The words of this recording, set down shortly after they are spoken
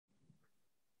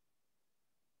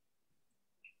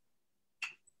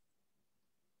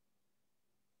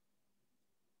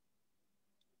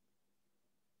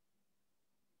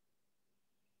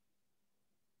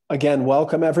Again,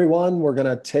 welcome everyone. We're going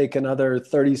to take another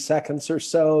 30 seconds or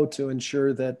so to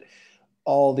ensure that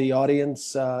all the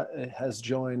audience has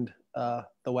joined the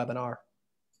webinar.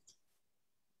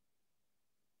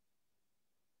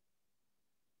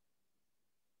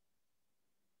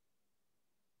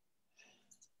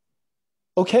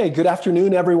 Okay, good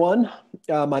afternoon, everyone.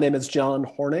 My name is John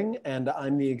Horning, and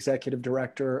I'm the Executive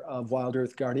Director of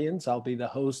WildEarth Guardians. I'll be the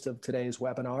host of today's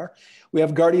webinar. We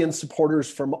have Guardian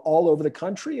supporters from all over the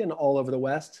country and all over the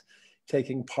West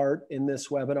taking part in this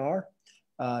webinar.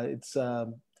 It's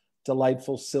a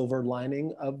delightful silver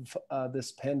lining of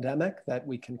this pandemic that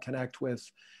we can connect with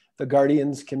the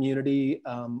Guardians community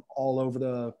all over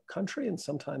the country and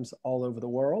sometimes all over the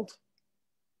world.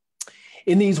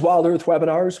 In these WildEarth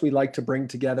webinars, we like to bring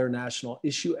together national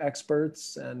issue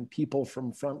experts and people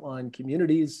from frontline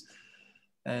communities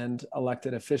and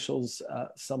elected officials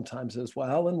sometimes as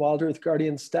well, and WildEarth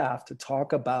Guardian staff to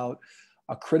talk about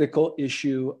a critical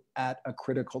issue at a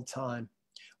critical time.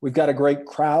 We've got a great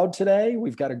crowd today.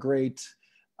 We've got a great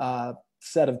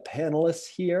set of panelists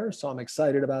here, so I'm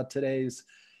excited about today's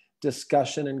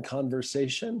discussion and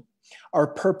conversation. Our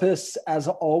purpose, as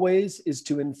always, is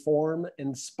to inform,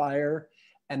 inspire,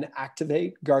 and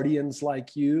activate Guardians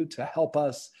like you to help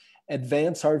us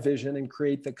advance our vision and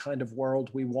create the kind of world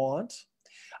we want.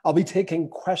 I'll be taking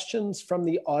questions from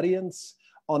the audience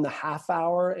on the half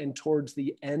hour and towards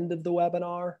the end of the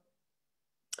webinar.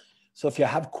 So if you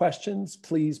have questions,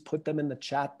 please put them in the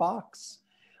chat box.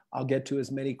 I'll get to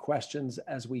as many questions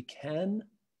as we can.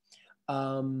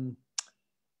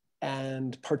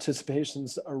 And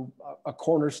participation's a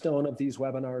cornerstone of these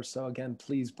webinars. So again,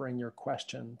 please bring your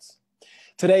questions.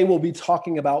 Today, we'll be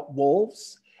talking about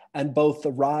wolves and both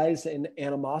the rise in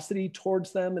animosity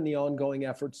towards them and the ongoing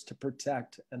efforts to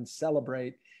protect and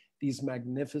celebrate these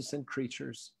magnificent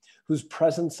creatures whose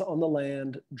presence on the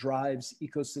land drives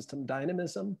ecosystem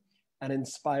dynamism and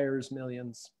inspires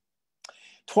millions.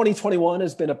 2021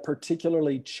 has been a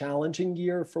particularly challenging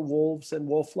year for wolves and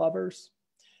wolf lovers.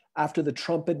 After the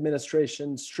Trump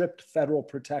administration stripped federal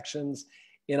protections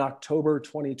in October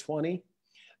 2020,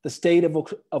 the state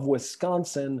of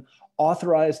Wisconsin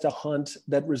authorized a hunt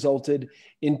that resulted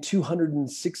in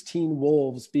 216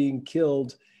 wolves being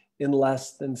killed in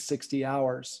less than 60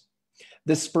 hours.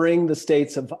 This spring, the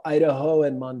states of Idaho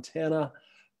and Montana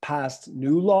passed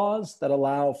new laws that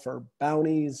allow for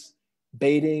bounties,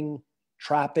 baiting,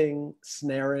 trapping,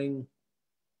 snaring,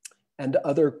 and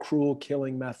other cruel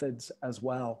killing methods as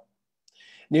well.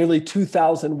 Nearly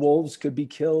 2,000 wolves could be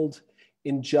killed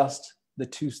in just the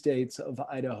two states of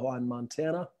Idaho and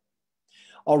Montana.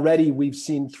 Already, we've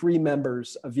seen 3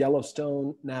 members of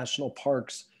Yellowstone National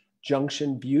Park's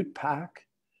Junction Butte Pack,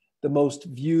 the most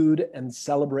viewed and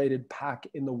celebrated pack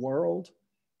in the world,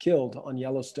 killed on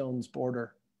Yellowstone's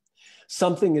border.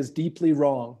 Something is deeply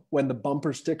wrong when the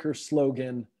bumper sticker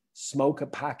slogan, "Smoke a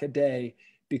pack a day,"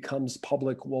 becomes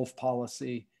public wolf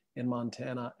policy in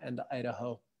Montana and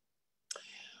Idaho.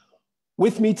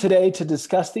 With me today to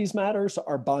discuss these matters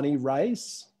are Bonnie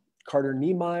Rice, Carter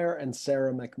Niemeyer, and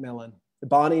Sarah McMillan.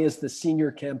 Bonnie is the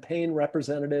senior campaign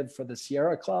representative for the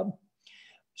Sierra Club.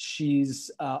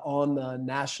 She's on the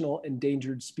National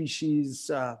Endangered Species.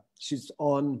 She's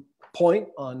on point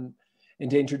on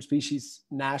endangered species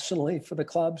nationally for the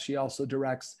club. She also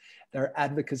directs their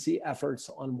advocacy efforts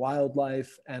on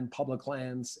wildlife and public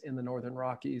lands in the Northern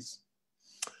Rockies.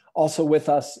 Also with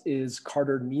us is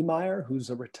Carter Niemeyer, who's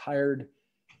a retired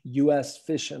U.S.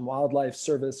 Fish and Wildlife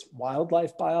Service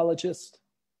wildlife biologist.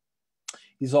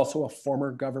 He's also a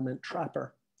former government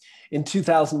trapper. In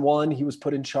 2001, he was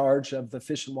put in charge of the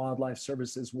Fish and Wildlife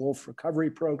Service's wolf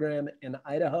recovery program in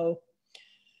Idaho,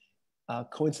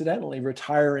 coincidentally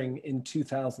retiring in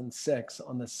 2006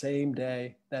 on the same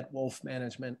day that wolf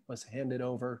management was handed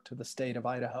over to the state of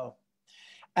Idaho.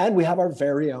 And we have our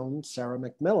very own Sarah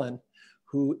McMillan,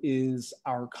 who is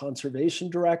our conservation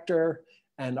director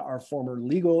and our former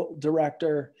legal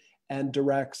director and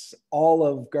directs all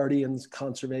of Guardian's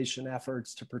conservation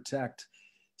efforts to protect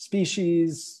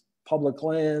species, public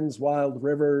lands, wild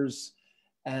rivers,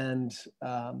 and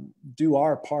do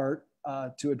our part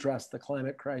to address the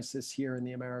climate crisis here in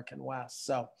the American West.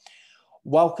 So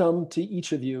welcome to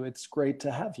each of you. It's great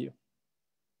to have you.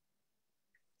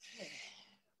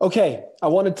 Okay, I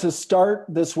wanted to start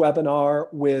this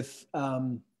webinar with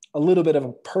a little bit of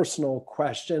a personal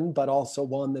question, but also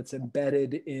one that's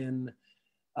embedded in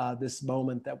this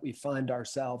moment that we find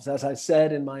ourselves. As I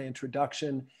said in my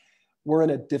introduction, we're in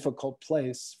a difficult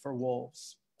place for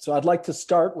wolves. So I'd like to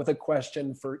start with a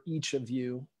question for each of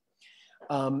you.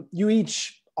 You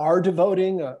each are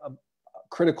devoting a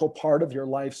critical part of your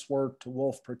life's work to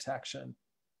wolf protection.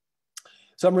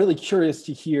 So I'm really curious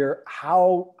to hear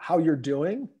how you're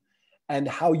doing and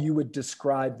how you would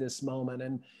describe this moment.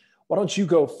 And why don't you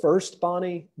go first,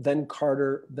 Bonnie, then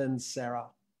Carter, then Sarah.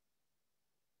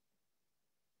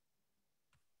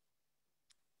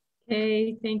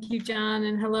 Hey, thank you, John,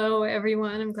 and hello,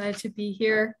 everyone. I'm glad to be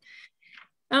here.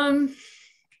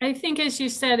 I think, as you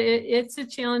said, it's a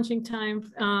challenging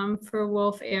time for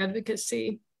wolf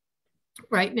advocacy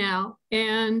right now.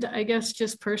 And I guess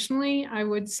just personally, I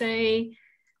would say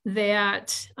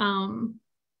that I'm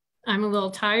a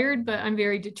little tired, but I'm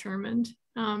very determined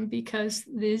because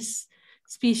this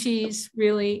species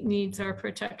really needs our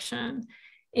protection.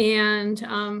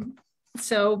 And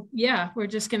so, yeah, we're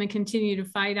just going to continue to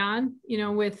fight on,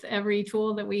 with every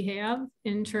tool that we have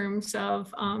in terms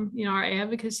of, our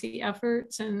advocacy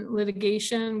efforts and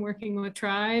litigation, working with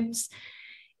tribes.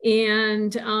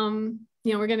 And,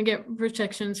 we're going to get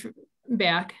protections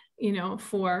back,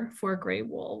 for gray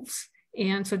wolves.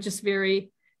 And so just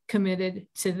very committed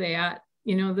to that.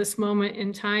 This moment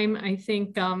in time, I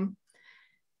think a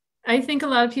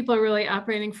lot of people are really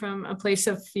operating from a place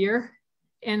of fear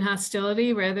and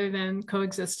hostility rather than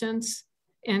coexistence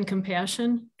and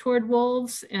compassion toward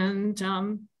wolves, and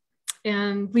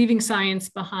leaving science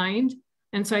behind.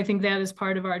 And so I think that is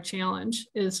part of our challenge,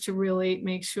 is to really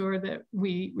make sure that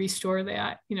we restore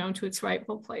that, to its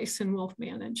rightful place in wolf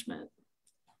management.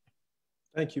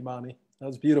 Thank you, Bonnie. That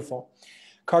was beautiful.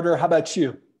 Carter, how about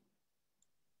you?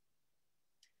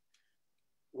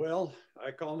 Well, I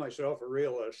call myself a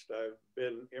realist. I've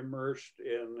been immersed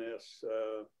in this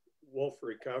wolf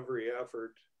recovery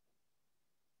effort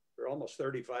for almost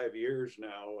 35 years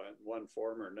now in one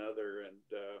form or another. And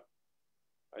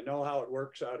I know how it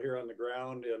works out here on the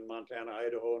ground in Montana,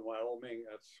 Idaho, and Wyoming.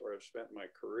 That's where I've spent my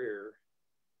career.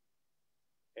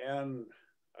 And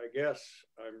I guess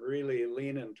I'm really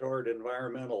leaning toward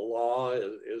environmental law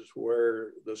is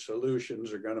where the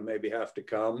solutions are going to maybe have to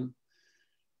come.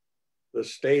 The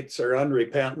states are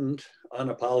unrepentant,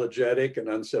 unapologetic, and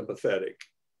unsympathetic.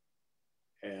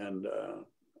 And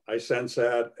I sense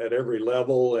that at every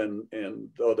level. And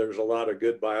though there's a lot of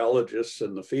good biologists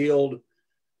in the field,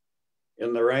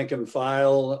 in the rank and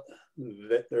file,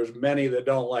 there's many that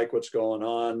don't like what's going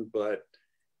on. But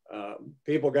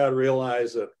people got to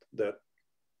realize that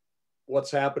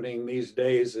what's happening these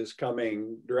days is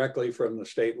coming directly from the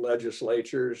state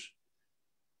legislatures.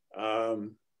 I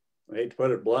hate to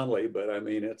put it bluntly, but I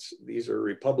mean, these are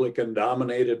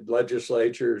Republican-dominated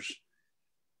legislatures.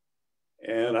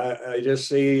 And I just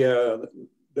see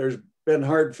there's been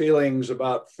hard feelings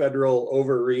about federal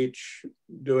overreach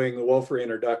doing the wolf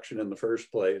reintroduction in the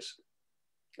first place.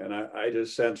 And I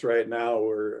just sense right now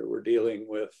we're dealing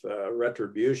with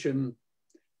retribution,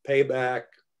 payback.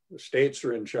 The states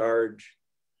are in charge.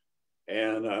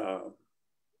 And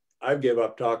I've give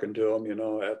up talking to them,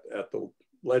 at the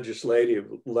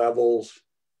legislative levels.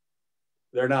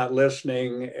 They're not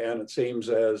listening, and it seems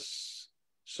as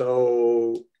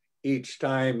so each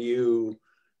time you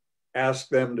ask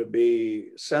them to be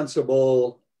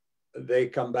sensible, they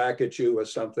come back at you with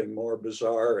something more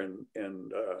bizarre.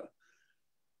 And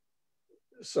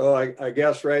so I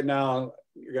guess right now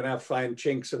you're going to have to find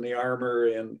chinks in the armor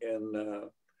in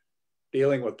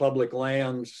dealing with public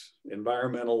lands,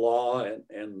 environmental law,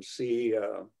 and see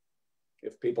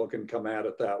if people can come at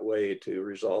it that way to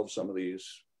resolve some of these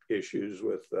issues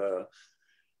with,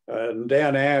 and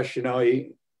Dan Ash,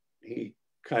 he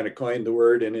kind of coined the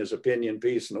word in his opinion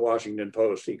piece in the Washington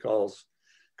Post. He calls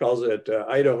it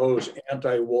Idaho's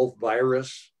anti-wolf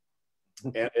virus,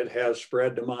 and it has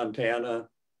spread to Montana,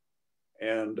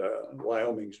 and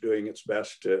Wyoming's doing its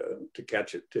best to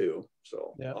catch it too.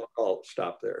 So yeah. I'll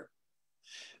stop there.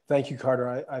 Thank you,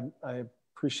 Carter. I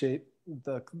appreciate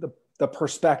the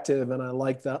perspective, and I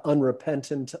like the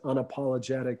unrepentant,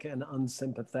 unapologetic, and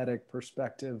unsympathetic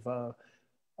perspective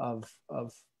of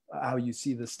how you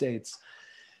see the states.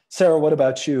 Sarah, what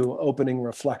about you? Opening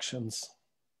reflections.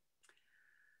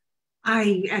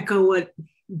 I echo what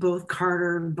both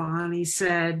Carter and Bonnie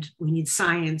said. We need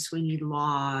science, we need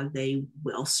law. They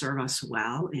will serve us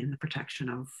well in the protection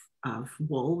of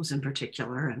wolves in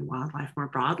particular and wildlife more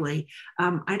broadly.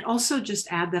 I'd also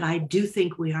just add that I do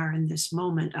think we are in this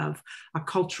moment of a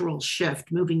cultural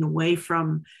shift, moving away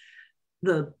from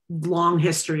the long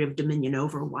history of dominion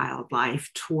over wildlife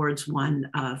towards one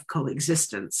of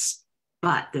coexistence.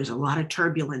 But there's a lot of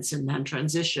turbulence in that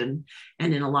transition.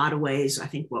 And in a lot of ways, I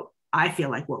think what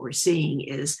we're seeing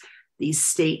is these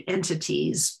state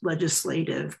entities,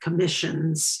 legislative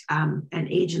commissions, and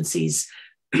agencies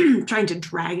trying to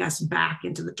drag us back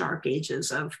into the dark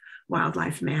ages of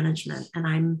wildlife management. And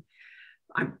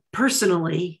I'm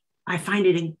personally I find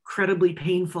it incredibly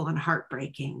painful and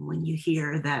heartbreaking when you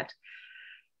hear that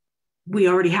we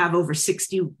already have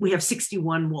we have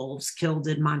 61 wolves killed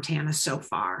in Montana so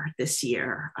far this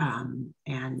year.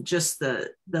 And just the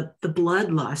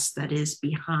bloodlust that is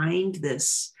behind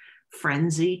this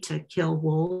frenzy to kill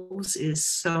wolves is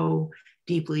so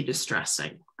deeply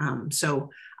distressing.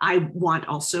 So I want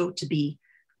also to be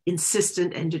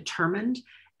insistent and determined,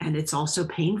 and it's also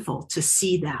painful to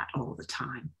see that all the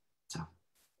time. So.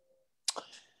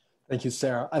 Thank you,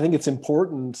 Sarah. I think it's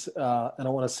important, and I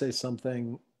want to say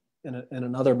something in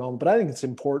another moment, but I think it's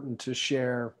important to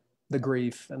share the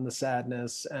grief and the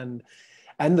sadness and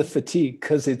the fatigue,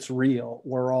 because it's real.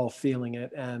 We're all feeling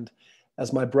it. And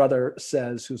as my brother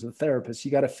says, who's a therapist,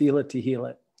 you got to feel it to heal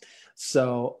it.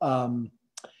 So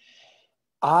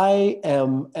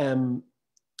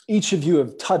each of you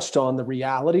have touched on the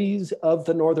realities of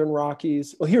the Northern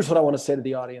Rockies. Well, here's what I want to say to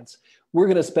the audience. We're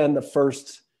going to spend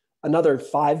another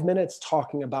 5 minutes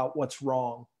talking about what's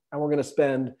wrong. And we're going to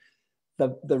spend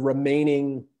the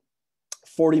remaining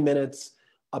 40 minutes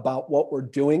about what we're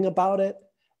doing about it.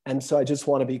 And so I just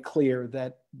want to be clear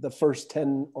that the first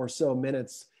 10 or so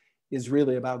minutes is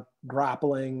really about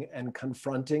grappling and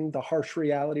confronting the harsh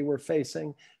reality we're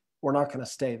facing. We're not going to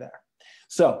stay there.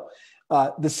 So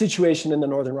the situation in the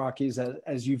Northern Rockies,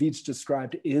 as you've each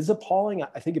described, is appalling.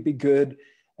 I think it'd be good,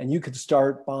 and you could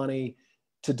start, Bonnie,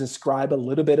 to describe a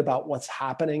little bit about what's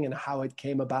happening and how it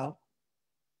came about.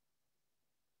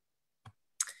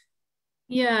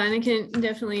 Yeah, and I can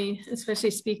definitely,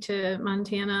 especially speak to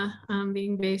Montana,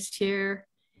 being based here.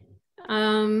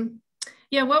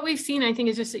 Yeah, what we've seen, I think,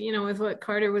 is just, with what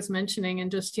Carter was mentioning, and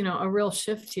just, a real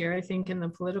shift here, I think, in the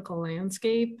political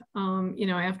landscape,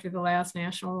 after the last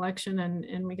national election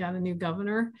and we got a new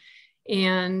governor.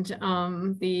 And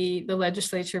the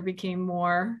legislature became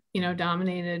more,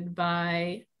 dominated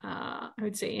by, I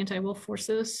would say, anti-wolf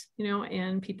forces,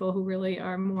 and people who really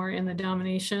are more in the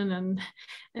domination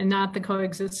and not the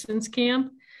coexistence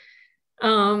camp.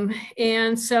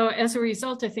 And so as a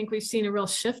result, I think we've seen a real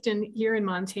shift here in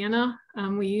Montana.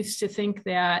 We used to think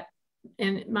that,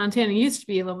 and Montana used to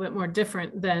be a little bit more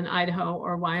different than Idaho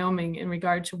or Wyoming in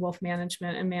regard to wolf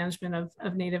management and management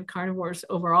of native carnivores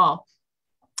overall.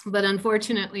 But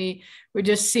unfortunately, we're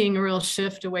just seeing a real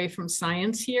shift away from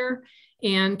science here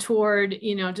and toward,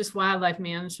 just wildlife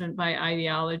management by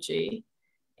ideology.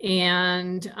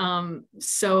 And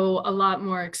so a lot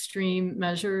more extreme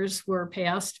measures were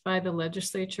passed by the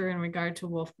legislature in regard to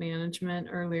wolf management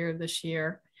earlier this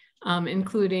year,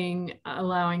 including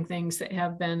allowing things that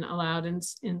have been allowed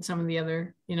in some of the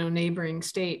other, neighboring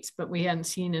states, but we hadn't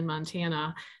seen in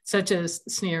Montana, such as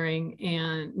snaring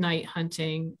and night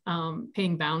hunting,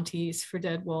 paying bounties for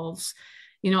dead wolves.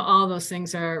 All those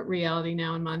things are reality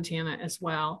now in Montana as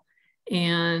well.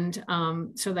 And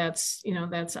so that's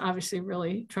obviously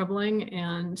really troubling.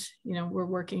 And, we're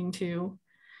working to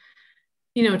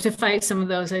fight some of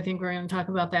those. I think we're going to talk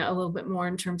about that a little bit more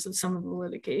in terms of some of the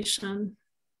litigation.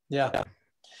 Yeah.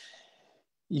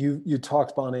 You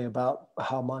talked, Bonnie, about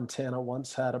how Montana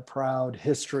once had a proud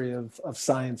history of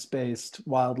science-based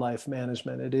wildlife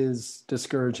management. It is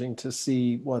discouraging to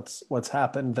see what's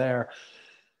happened there.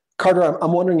 Carter,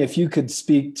 I'm wondering if you could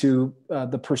speak to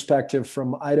the perspective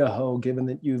from Idaho, given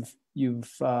that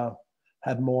you've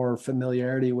had more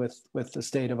familiarity with the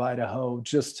state of Idaho.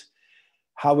 Just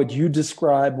how would you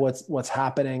describe what's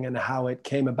happening and how it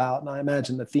came about? And I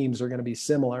imagine the themes are going to be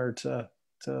similar to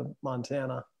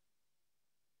Montana.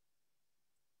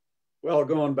 Well,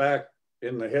 going back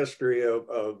in the history of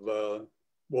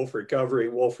wolf recovery,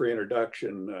 wolf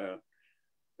reintroduction,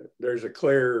 there's a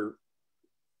clear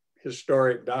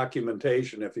historic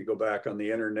documentation, if you go back on the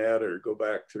internet or go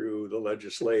back through the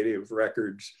legislative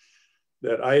records,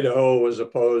 that Idaho was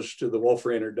opposed to the wolf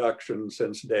reintroduction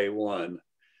since day one.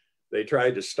 They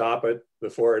tried to stop it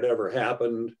before it ever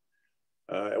happened.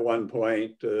 At one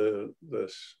point, the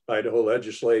Idaho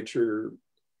legislature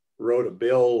wrote a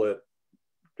bill that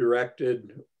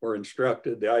directed or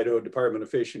instructed the Idaho Department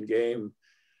of Fish and Game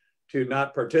to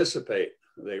not participate.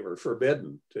 They were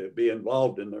forbidden to be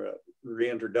involved in the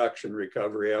reintroduction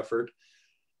recovery effort.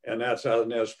 And that's how the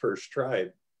Nez Perce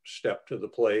tribe stepped to the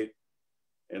plate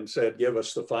and said, give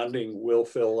us the funding, we'll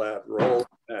fill that role,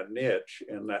 that niche.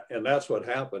 And that's what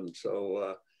happened.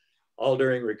 So all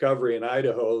during recovery in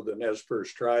Idaho, the Nez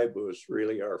Perce tribe was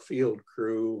really our field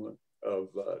crew of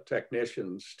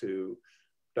technicians to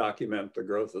document the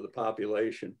growth of the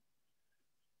population.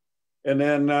 And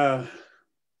then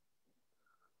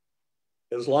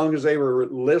as long as they were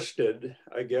listed,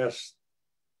 I guess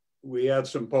we had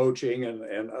some poaching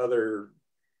and other,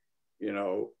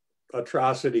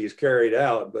 atrocities carried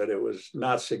out, but it was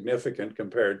not significant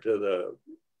compared to the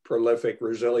prolific,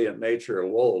 resilient nature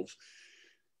of wolves.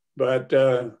 But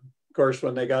of course,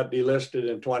 when they got delisted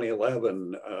in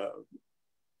 2011,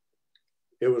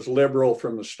 it was liberal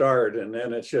from the start, and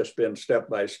then it's just been step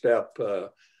by step.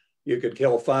 You could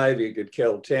kill 5, you could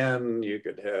kill 10, you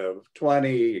could have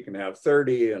 20, you can have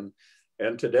 30, and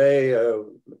today,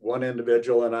 one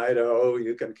individual in Idaho,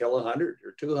 you can kill 100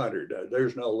 or 200.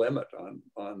 There's no limit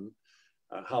on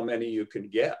how many you can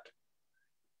get.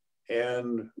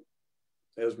 And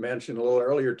as mentioned a little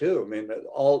earlier too, I mean,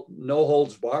 no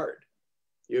holds barred.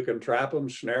 You can trap them,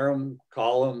 snare them,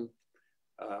 call them.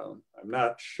 I'm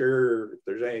not sure if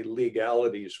there's any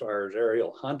legality as far as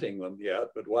aerial hunting them yet,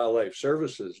 but wildlife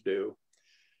services do.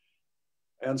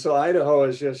 And so Idaho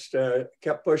has just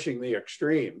kept pushing the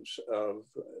extremes of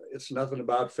it's nothing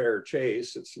about fair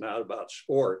chase, it's not about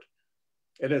sport.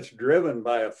 And it's driven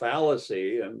by a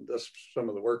fallacy, and this some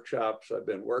of the workshops I've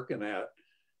been working at.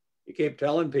 You keep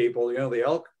telling people, you know, the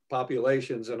elk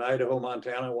populations in Idaho,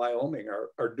 Montana, Wyoming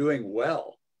are doing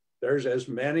well. There's as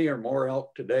many or more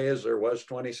elk today as there was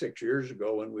 26 years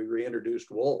ago when we reintroduced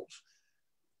wolves.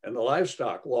 And the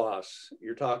livestock loss,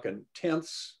 you're talking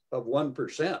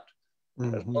 0.1%,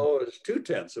 as low as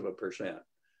 0.2%.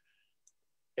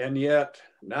 And yet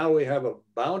now we have a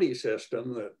bounty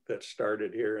system that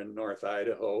started here in North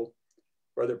Idaho,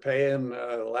 where they're paying,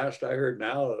 last I heard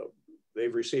now,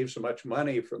 they've received so much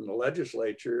money from the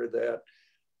legislature that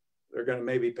they're going to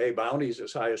maybe pay bounties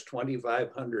as high as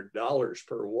 $2,500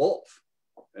 per wolf,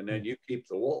 and then you keep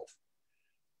the wolf.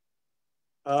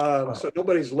 So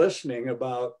nobody's listening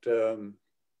about, you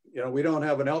know, we don't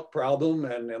have an elk problem,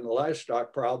 and the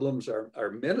livestock problems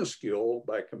are minuscule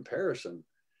by comparison.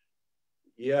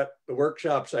 Yet the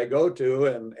workshops I go to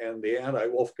and the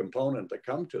anti-wolf component that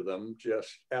come to them just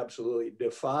absolutely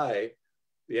defy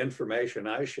the information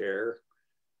I share.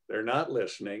 They're not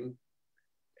listening.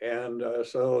 And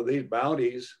so these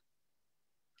bounties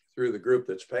through the group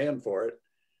that's paying for it,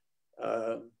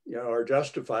 you know, are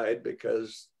justified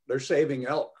because they're saving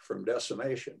elk from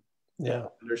decimation. Yeah.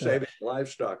 And they're saving the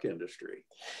livestock industry.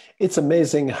 It's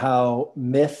amazing how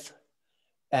myth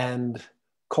and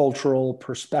cultural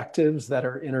perspectives that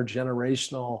are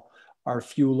intergenerational are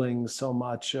fueling so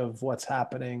much of what's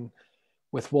happening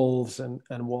with wolves and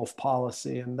wolf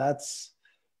policy. And that's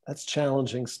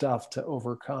challenging stuff to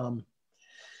overcome.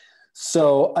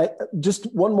 So just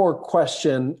one more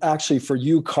question actually for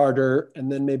you, Carter,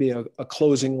 and then maybe a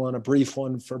closing one, a brief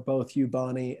one for both you,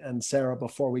 Bonnie, and Sarah,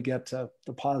 before we get to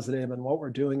the positive and what we're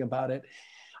doing about it.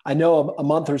 I know a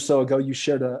month or so ago, you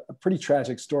shared a pretty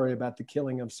tragic story about the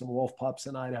killing of some wolf pups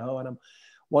in Idaho. And I'm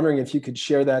wondering if you could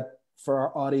share that for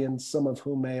our audience, some of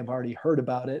whom may have already heard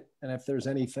about it, and if there's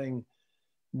anything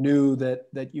new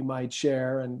that you might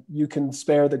share. And you can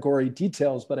spare the gory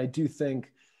details, but I do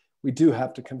think we do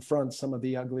have to confront some of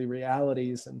the ugly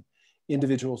realities, and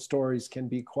individual stories can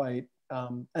be quite,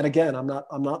 and again, I'm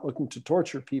not looking to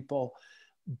torture people,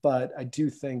 but I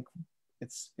do think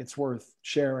it's worth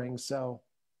sharing. So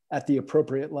at the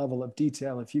appropriate level of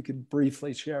detail, if you could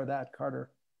briefly share that, Carter.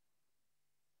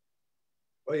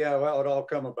 Well, yeah, well, it all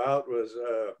come about was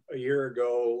a year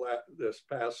ago, this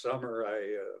past summer,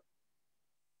 I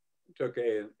took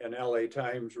an LA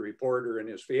Times reporter and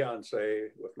his fiance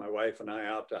with my wife and I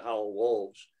out to howl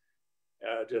wolves,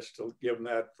 just to give them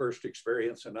that first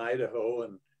experience in Idaho.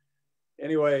 And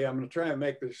anyway, I'm going to try and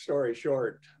make the story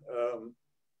short.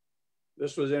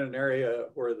 This was in an area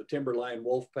where the timberline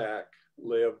wolf pack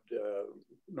lived,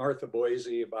 north of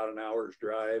Boise, about an hour's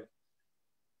drive.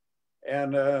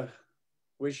 And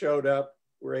we showed up,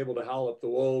 were able to howl at the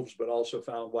wolves, but also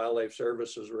found wildlife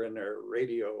services were in there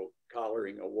radio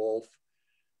collaring a wolf.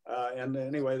 And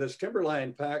anyway, this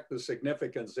timberline pack, the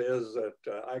significance is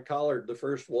that I collared the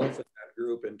first wolf in that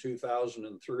group in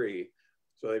 2003.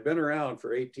 So they've been around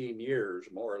for 18 years,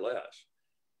 more or less.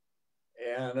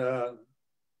 And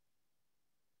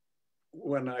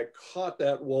when I caught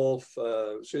that wolf,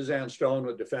 Suzanne Stone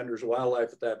with Defenders of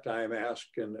Wildlife at that time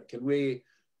asked, can we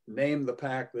name the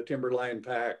pack, the timberline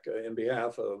pack, in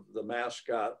behalf of the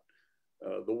mascot,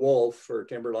 the wolf, for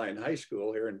Timberline High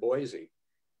School here in Boise?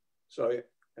 So I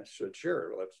said,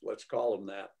 sure, let's call them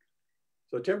that.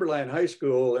 So Timberline High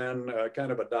School then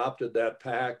kind of adopted that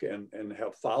pack and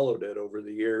have followed it over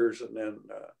the years. And then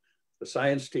the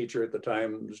science teacher at the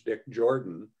time was Dick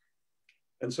Jordan.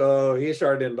 And so he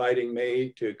started inviting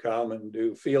me to come and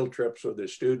do field trips with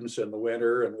his students in the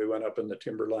winter. And we went up in the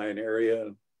Timberline area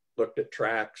and looked at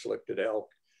tracks, looked at elk.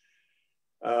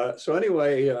 So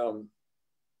anyway,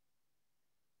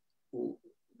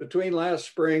 between last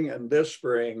spring and this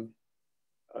spring,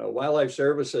 Wildlife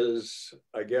Services,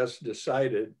 I guess,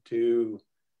 decided to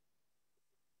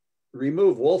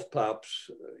remove wolf pups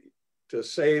to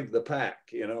save the pack,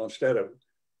 you know, instead of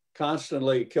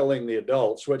constantly killing the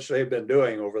adults, which they've been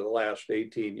doing over the last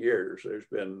 18 years.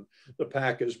 The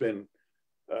pack has been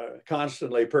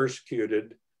constantly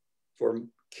persecuted for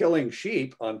killing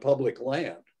sheep on public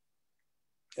land.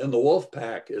 And the wolf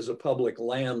pack is a public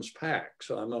lands pack.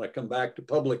 So I'm going to come back to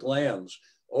public lands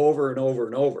over and over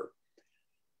and over.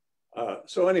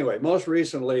 So anyway, most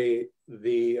recently,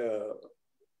 the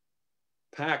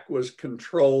pack was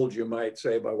controlled, you might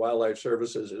say, by Wildlife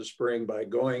Services this spring by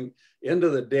going into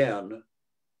the den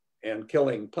and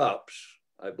killing pups,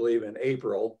 I believe in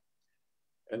April,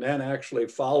 and then actually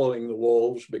following the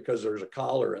wolves because there's a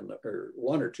collar in or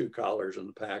one or two collars in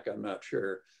the pack, I'm not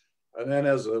sure. And then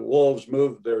as the wolves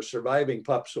moved their surviving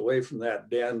pups away from that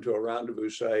den to a rendezvous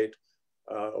site,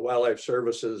 Wildlife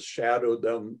Services shadowed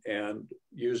them and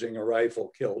using a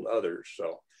rifle killed others.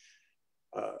 So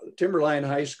Timberline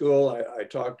High School, I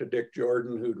talked to Dick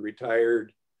Jordan, who'd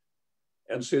retired,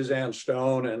 and Suzanne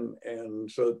Stone. And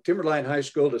so Timberline High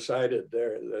School decided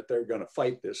that they're going to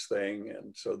fight this thing.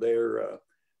 And so they're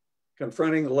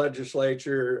confronting the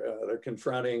legislature. They're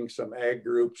confronting some ag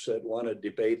groups that want to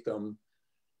debate them.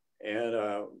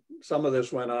 And some of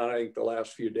this went on, I think, the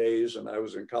last few days, and I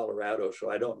was in Colorado, so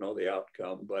I don't know the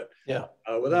outcome. But yeah,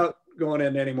 without going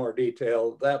into any more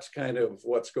detail, that's kind of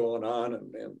what's going on.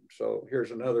 And so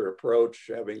here's another approach,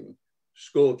 having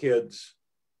school kids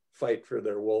fight for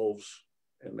their wolves,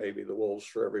 and maybe the wolves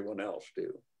for everyone else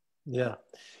too. Yeah.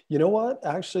 You know what?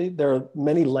 Actually, there are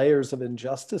many layers of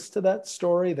injustice to that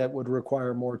story that would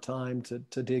require more time to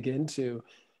dig into.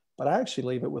 But I actually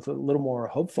leave it with a little more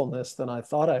hopefulness than I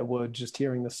thought I would, just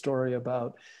hearing the story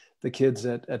about the kids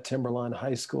at Timberline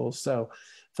High School. So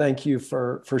thank you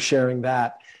for sharing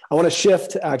that. I want to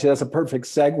shift, actually, that's a perfect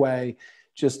segue,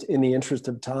 just in the interest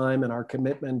of time and our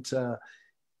commitment to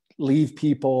leave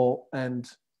people and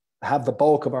have the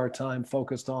bulk of our time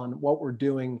focused on what we're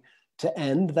doing to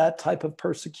end that type of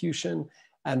persecution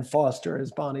and foster,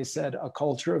 as Bonnie said, a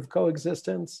culture of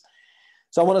coexistence.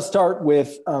 So I want to start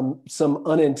with some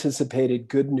unanticipated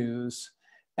good news.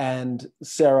 And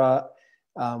Sarah,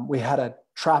 we had a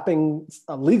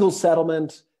legal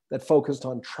settlement that focused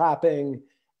on trapping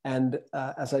and,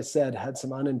 as I said, had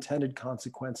some unintended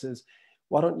consequences.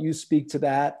 Why don't you speak to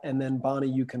that? And then Bonnie,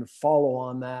 you can follow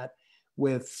on that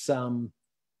with some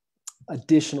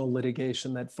additional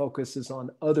litigation that focuses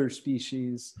on other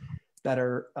species that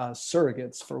are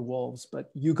surrogates for wolves.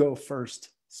 But you go first,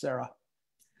 Sarah.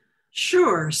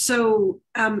 Sure. So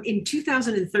in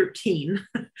 2013,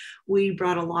 we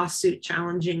brought a lawsuit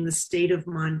challenging the state of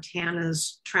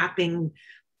Montana's trapping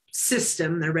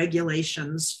system, their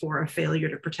regulations for a failure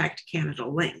to protect Canada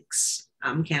lynx.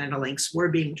 Canada lynx were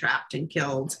being trapped and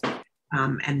killed,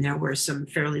 and there were some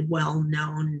fairly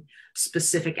well-known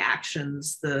specific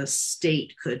actions the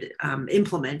state could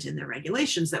implement in their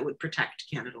regulations that would protect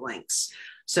Canada lynx.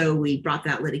 So we brought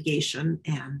that litigation,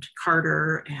 and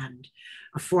Carter and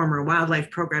a former wildlife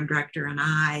program director and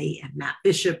I and Matt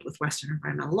Bishop with Western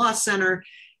Environmental Law Center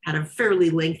had a fairly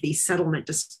lengthy settlement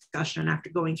discussion after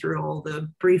going through all the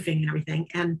briefing and everything,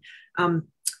 and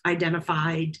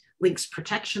identified lynx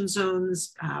protection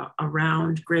zones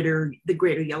around the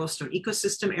greater Yellowstone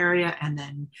ecosystem area and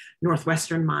then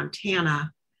northwestern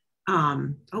Montana.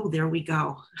 Oh, there we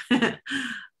go.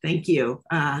 Thank you.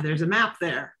 There's a map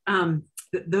there.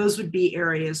 Those would be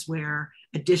areas where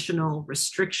additional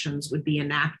restrictions would be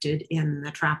enacted in the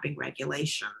trapping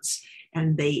regulations.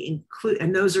 And they include,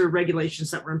 and those are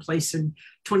regulations that were in place in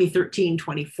 2013,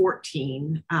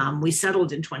 2014. We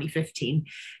settled in 2015,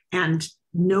 and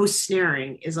no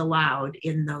snaring is allowed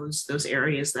in those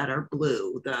areas that are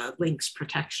blue, the lynx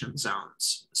protection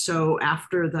zones. So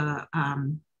after the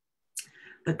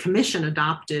commission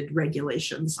adopted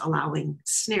regulations allowing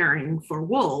snaring for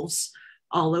wolves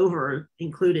all over,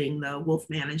 including the wolf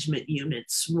management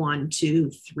units 1,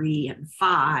 2, 3, and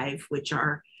 5, which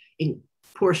are in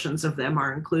portions of them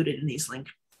are included in these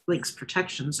lynx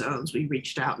protection zones. We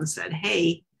reached out and said,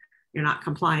 hey, you're not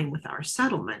complying with our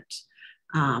settlement.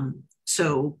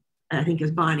 So I think,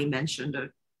 as Bonnie mentioned, a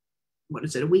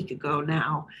week ago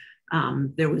now,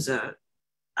 there was a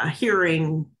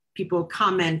hearing, people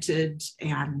commented,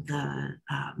 and the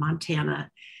Montana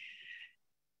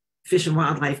Fish and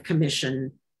Wildlife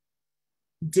Commission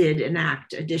did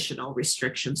enact additional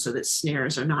restrictions so that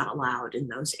snares are not allowed in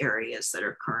those areas that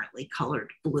are currently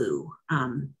colored blue.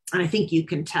 And I think you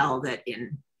can tell that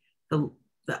in the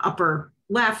upper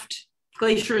left,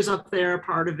 glacier is up there,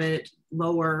 part of it.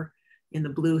 Lower in the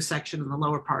blue section in the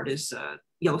lower part is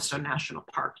Yellowstone National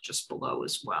Park just below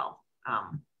as well.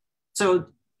 So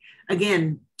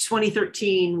again,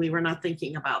 2013, we were not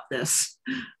thinking about this.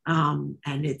 And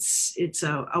it's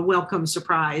a welcome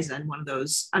surprise and one of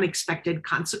those unexpected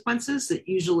consequences that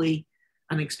usually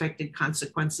unexpected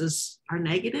consequences are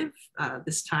negative.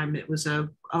 This time it was a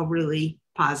really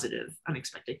positive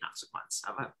unexpected consequence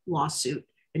of a lawsuit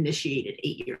initiated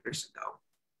 8 years ago.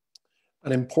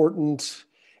 An important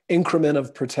increment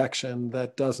of protection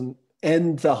that doesn't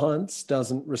end the hunts,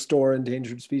 doesn't restore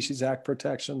Endangered Species Act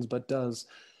protections, but does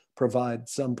provide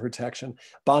some protection.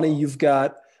 Bonnie, you've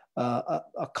got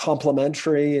a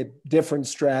complementary, a different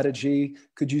strategy.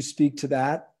 Could you speak to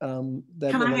that?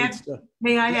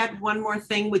 May I add one more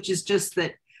thing, which is just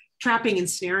that trapping and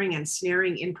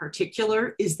snaring in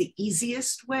particular is the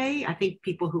easiest way. I think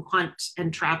people who hunt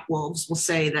and trap wolves will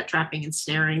say that trapping and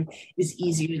snaring is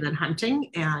easier than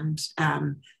hunting. And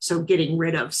so getting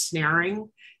rid of snaring,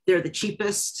 they're the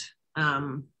cheapest.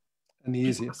 And the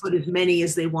easiest. Put as many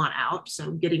as they want out.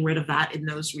 So getting rid of that in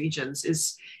those regions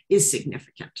is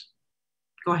significant.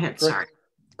 Go ahead, Great. Sorry.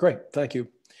 Great, thank you.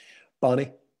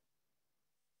 Bonnie?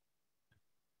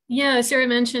 Yeah, Sarah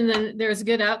mentioned that there's a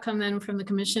good outcome then from the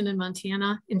commission in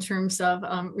Montana in terms of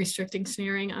restricting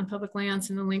snaring on public lands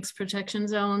in the lynx protection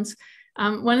zones.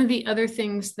 One of the other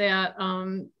things that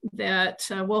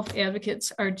wolf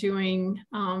advocates are doing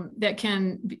that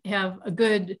can have a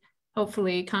good,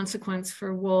 hopefully, consequence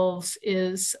for wolves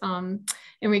is in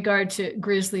regard to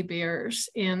grizzly bears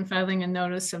and filing a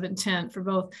notice of intent for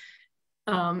both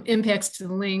impacts to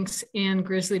the lynx and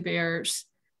grizzly bears.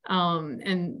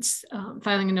 And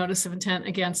filing a notice of intent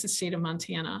against the state of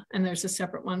Montana. And there's a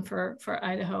separate one for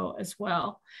Idaho as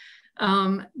well.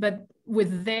 But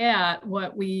with that,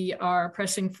 what we are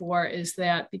pressing for is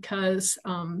that because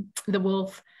the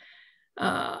wolf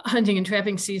hunting and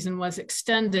trapping season was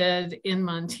extended in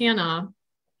Montana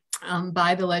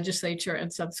by the legislature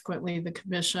and subsequently the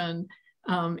commission,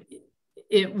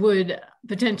 it would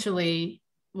potentially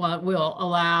will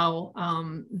allow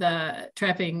the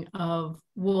trapping of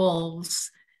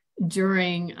wolves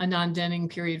during a non-denning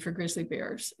period for grizzly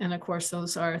bears. And of course,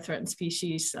 those are threatened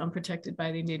species protected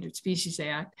by the Endangered Species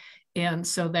Act. And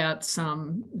so that's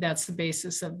the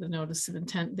basis of the notice of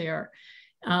intent there.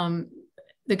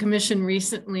 The commission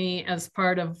recently, as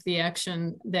part of the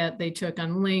action that they took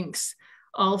on lynx,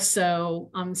 also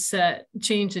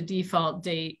changed the default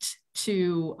date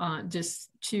to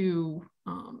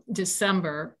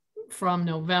December from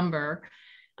November.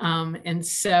 And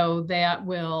so that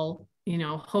will,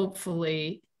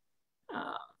 hopefully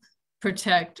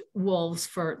protect wolves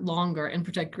for longer and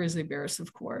protect grizzly bears,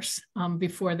 of course,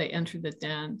 before they enter the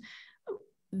den.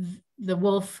 The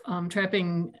wolf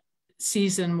trapping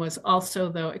season was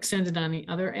also, though, extended on the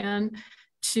other end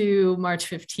to March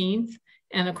 15th.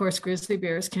 And of course, grizzly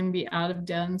bears can be out of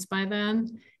dens by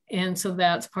then. And so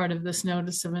that's part of this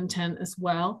notice of intent as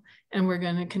well. And we're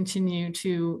going to continue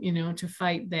to, to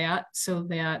fight that so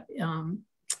that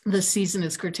the season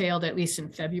is curtailed at least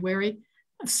in February,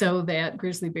 so that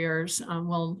grizzly bears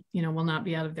will not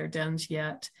be out of their dens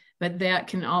yet. But that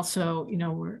can also,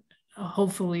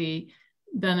 hopefully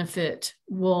benefit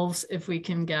wolves if we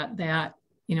can get that,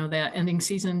 that ending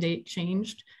season date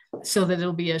changed so that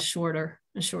it'll be a shorter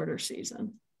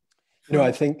season.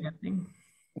 I think.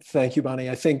 Thank you, Bonnie.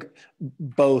 I think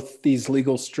both these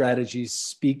legal strategies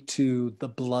speak to the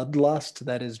bloodlust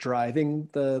that is driving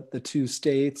the two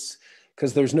states,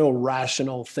 because there's no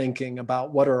rational thinking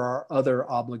about what are our other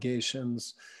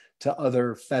obligations to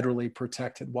other federally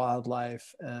protected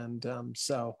wildlife. And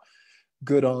so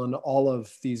good on all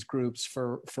of these groups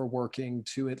for working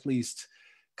to at least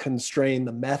constrain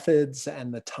the methods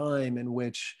and the time in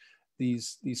which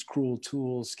these cruel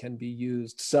tools can be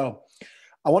used. So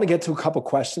I want to get to a couple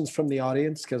questions from the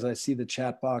audience because I see the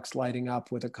chat box lighting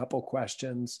up with a couple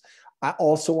questions. I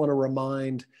also want to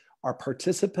remind our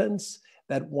participants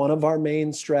that one of our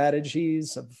main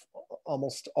strategies of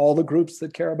almost all the groups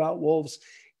that care about wolves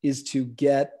is to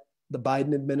get the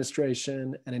Biden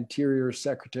administration and Interior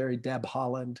Secretary Deb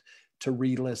Haaland to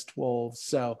relist wolves.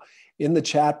 So in the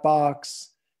chat box,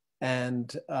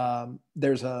 and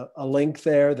there's a link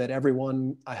there that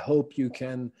everyone, I hope you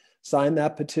can sign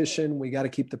that petition. We got to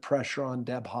keep the pressure on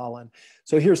Deb Haaland.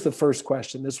 So here's the first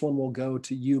question. This one will go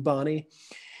to you, Bonnie.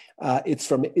 It's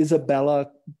from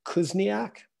Isabella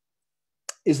Kuzniak.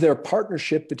 Is there a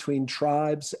partnership between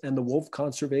tribes and the wolf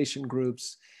conservation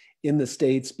groups in the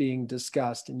states being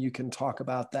discussed? And you can talk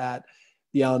about that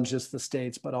beyond just the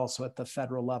states, but also at the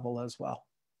federal level as well.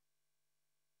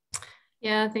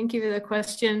 Yeah, thank you for the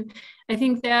question. I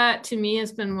think that to me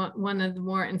has been one of the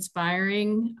more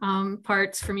inspiring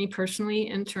parts for me personally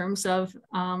in terms of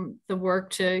the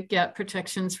work to get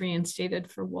protections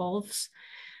reinstated for wolves.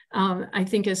 I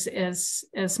think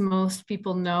as most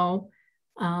people know,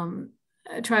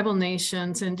 tribal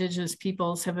nations, indigenous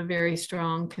peoples have a very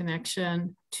strong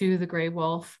connection to the gray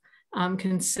wolf,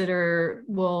 consider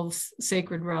wolves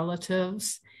sacred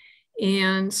relatives.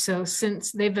 And so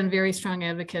since they've been very strong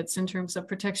advocates in terms of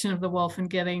protection of the wolf and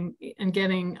getting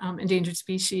endangered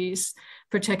species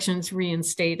protections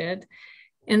reinstated.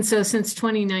 And so since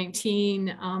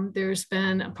 2019, there's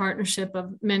been a partnership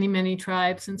of many, many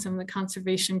tribes and some of the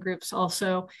conservation groups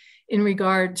also in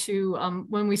regard to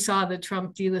when we saw the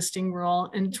Trump delisting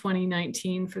rule in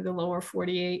 2019 for the lower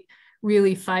 48,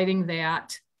 really fighting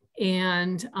that.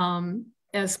 And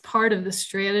as part of the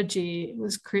strategy, it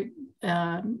was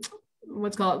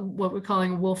what we're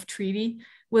calling a wolf treaty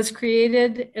was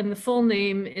created. And the full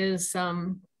name is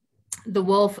The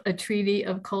Wolf, a Treaty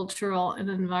of Cultural and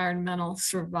Environmental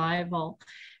Survival.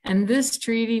 And this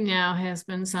treaty now has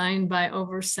been signed by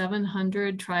over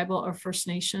 700 tribal or First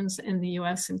Nations in the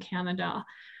US and Canada,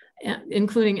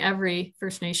 including every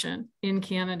First Nation in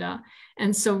Canada.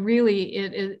 And so really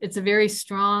it's a very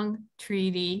strong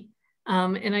treaty.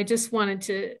 And I just wanted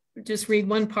to just read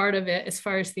one part of it as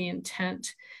far as the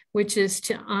intent, which is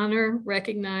to honor,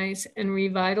 recognize, and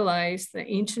revitalize the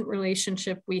ancient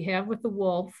relationship we have with the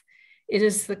wolf. It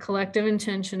is the collective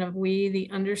intention of we, the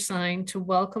undersigned, to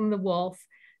welcome the wolf,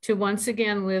 to once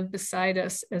again live beside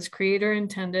us as Creator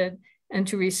intended, and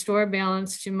to restore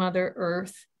balance to Mother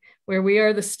Earth, where we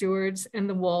are the stewards and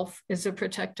the wolf is a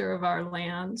protector of our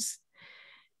lands.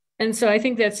 And so I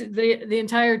think that's the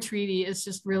entire treaty is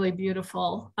just really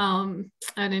beautiful.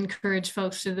 I'd encourage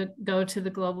folks to go to the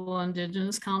Global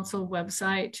Indigenous Council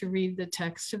website to read the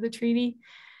text of the treaty.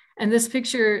 And this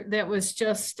picture that was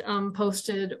just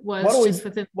posted was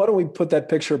why don't we put that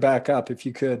picture back up if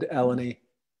you could, Eleni?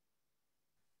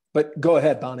 But go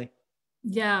ahead, Bonnie.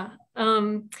 Yeah.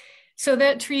 So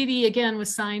that treaty, again,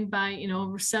 was signed by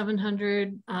over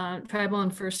 700 tribal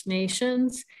and First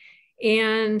Nations.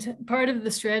 And part of the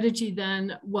strategy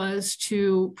then was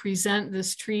to present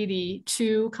this treaty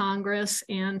to Congress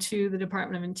and to the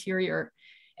Department of Interior.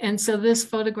 And so this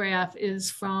photograph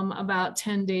is from about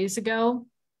 10 days ago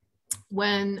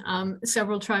when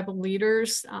several tribal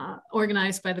leaders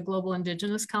organized by the Global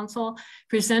Indigenous Council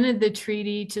presented the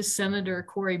treaty to Senator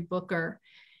Cory Booker.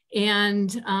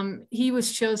 And he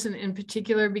was chosen in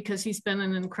particular because he's been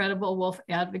an incredible wolf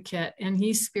advocate, and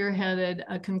he spearheaded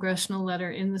a congressional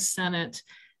letter in the Senate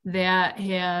that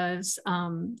has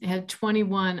had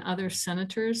 21 other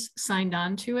senators signed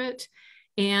on to it,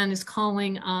 and is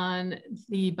calling on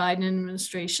the Biden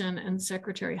administration and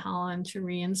Secretary Haaland to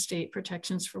reinstate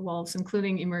protections for wolves,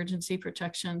 including emergency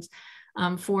protections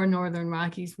for Northern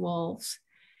Rockies wolves.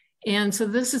 And so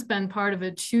this has been part of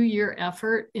a 2-year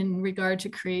effort in regard to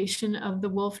creation of the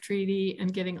Wolf Treaty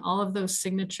and getting all of those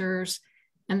signatures.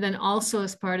 And then also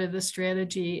as part of the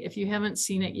strategy, if you haven't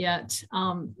seen it yet,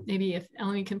 maybe if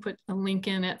Eleni can put a link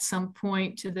in at some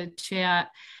point to the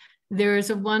chat, there is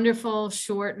a wonderful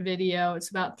short video. It's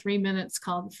about 3 minutes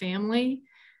called Family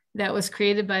that was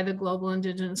created by the Global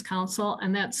Indigenous Council.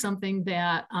 And that's something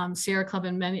that Sierra Club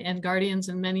and Guardians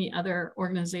and many other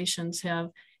organizations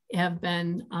have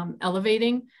been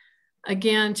elevating,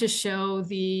 again, to show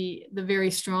the very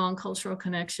strong cultural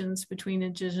connections between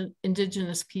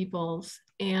indigenous peoples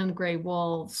and gray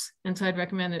wolves. And so I'd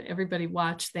recommend that everybody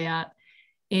watch that.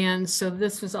 And so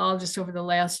this was all just over the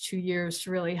last 2 years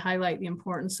to really highlight the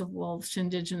importance of wolves to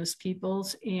indigenous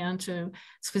peoples and to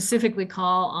specifically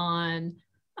call on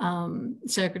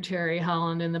Secretary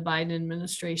Haaland and the Biden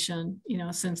administration,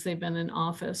 since they've been in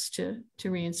office to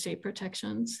reinstate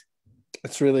protections.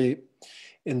 It's really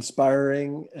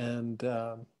inspiring and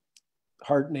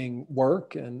heartening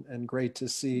work, and great to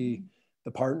see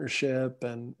the partnership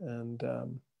and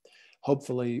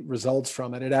hopefully results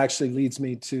from it. It actually leads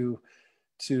me to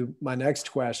my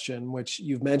next question, which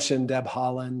you've mentioned, Deb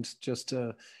Haaland. Just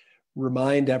to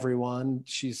remind everyone,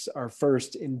 she's our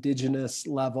first indigenous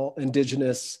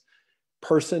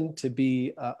person to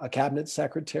be a cabinet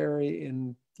secretary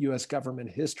in U.S.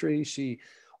 government history. She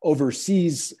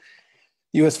oversees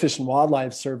U.S. Fish and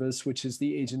Wildlife Service, which is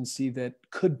the agency that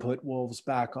could put wolves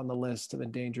back on the list of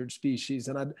endangered species.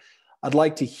 And I'd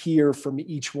like to hear from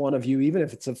each one of you, even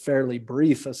if it's a fairly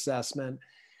brief assessment,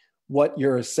 what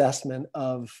your assessment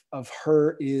of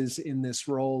her is in this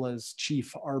role as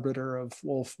chief arbiter of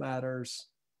wolf matters.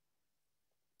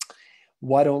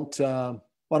 Why don't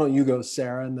you go,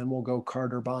 Sarah, and then we'll go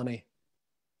Carter, Bonnie.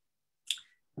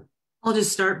 I'll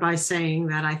just start by saying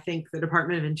that I think the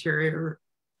Department of Interior,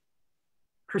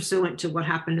 pursuant to what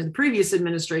happened in the previous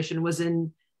administration, was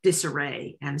in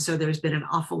disarray. And so there's been an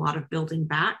awful lot of building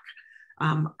back.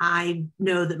 I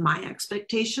know that my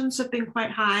expectations have been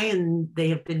quite high and they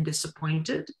have been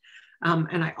disappointed.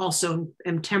 And I also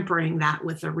am tempering that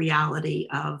with the reality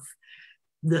of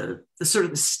the sort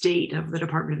of the state of the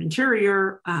Department of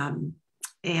Interior.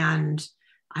 And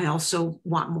I also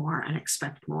want more and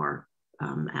expect more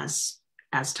as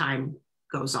time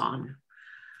goes on.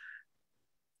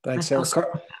 Thanks,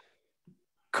 Sarah.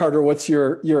 Carter, what's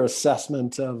your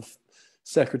assessment of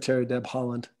Secretary Deb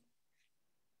Haaland?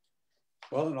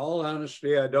 Well, in all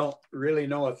honesty, I don't really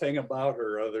know a thing about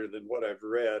her other than what I've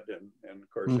read, and of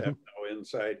course have no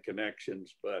inside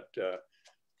connections. But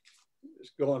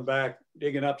just going back,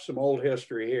 digging up some old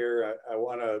history here, I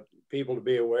want people to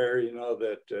be aware, you know,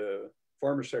 that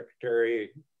former Secretary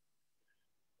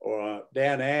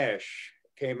Dan Ash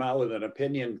came out with an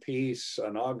opinion piece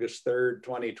on August 3rd,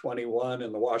 2021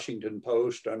 in the Washington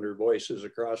Post under Voices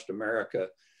Across America.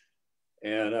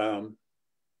 And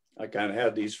I kind of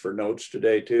had these for notes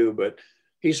today too, but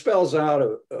he spells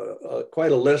out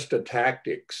quite a list of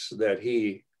tactics that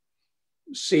he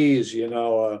sees, you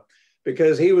know,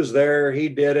 because he was there, he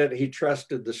did it, he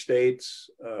trusted the states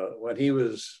when he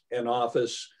was in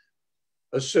office,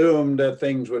 assumed that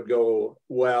things would go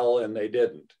well, and they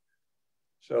didn't.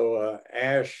 So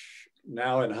Ash,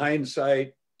 now in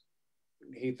hindsight,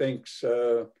 he thinks,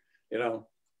 you know,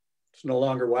 it's no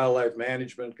longer wildlife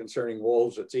management concerning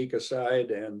wolves, it's ecocide,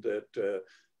 and that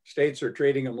states are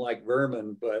treating them like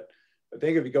vermin. But I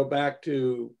think if you go back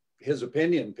to his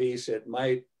opinion piece, it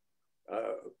might,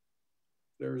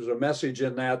 there's a message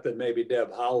in that maybe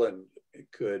Deb Haaland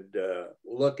could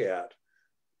look at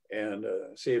and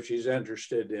see if she's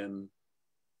interested in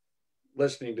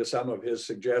listening to some of his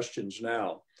suggestions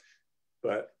now.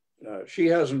 But she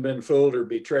hasn't been fooled or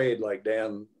betrayed like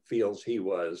Dan feels he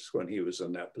was when he was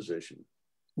in that position.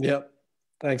 Yep.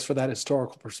 Thanks for that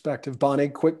historical perspective. Bonnie,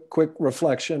 quick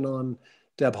reflection on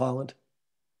Deb Haaland.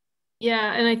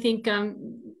 Yeah, and I think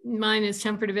mine is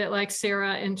tempered a bit like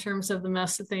Sarah in terms of the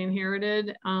mess that they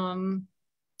inherited.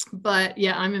 But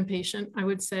yeah, I'm impatient, I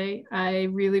would say. I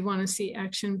really want to see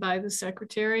action by the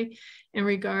secretary in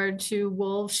regard to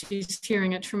wolves. She's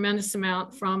hearing a tremendous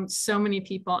amount from so many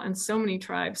people and so many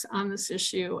tribes on this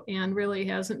issue, and really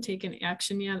hasn't taken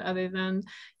action yet other than,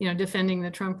 you know, defending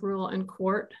the Trump rule in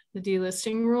court, the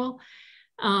delisting rule,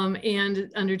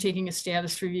 and undertaking a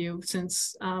status review,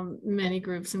 since many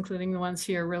groups, including the ones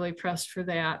here, really pressed for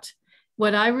that.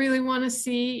 What I really want to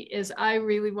see is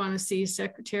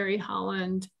Secretary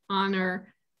Haaland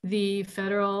honor the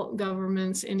federal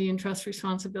government's Indian trust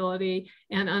responsibility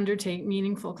and undertake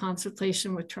meaningful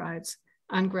consultation with tribes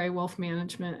on gray wolf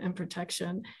management and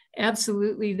protection.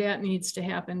 Absolutely, that needs to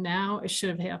happen now. It should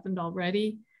have happened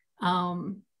already.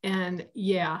 And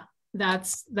yeah,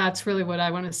 that's really what I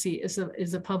want to see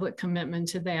is a public commitment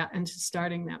to that and to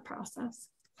starting that process.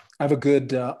 I have a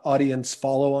good audience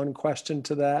follow-on question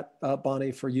to that,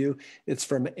 Bonnie, for you. It's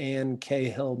from Ann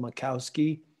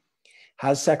Cahill-Makowski.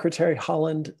 Has Secretary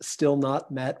Haaland still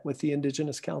not met with the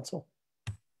Indigenous Council?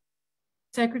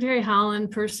 Secretary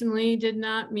Haaland personally did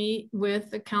not meet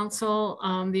with the council.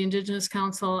 The Indigenous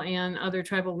Council and other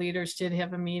tribal leaders did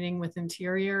have a meeting with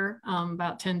Interior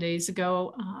about 10 days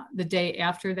ago, the day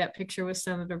after that picture with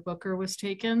Senator Booker was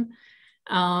taken.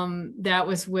 That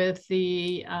was with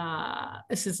the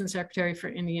Assistant Secretary for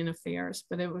Indian Affairs,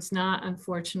 but it was not,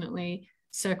 unfortunately,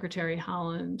 Secretary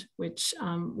Haaland, which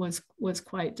was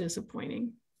quite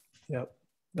disappointing. Yep,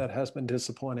 that has been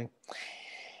disappointing.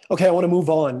 Okay, I want to move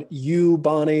on. You,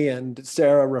 Bonnie, and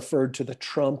Sarah referred to the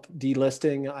Trump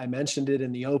delisting. I mentioned it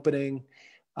in the opening.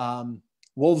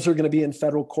 Wolves are going to be in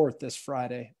federal court this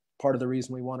Friday. Part of the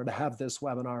reason we wanted to have this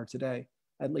webinar today,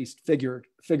 at least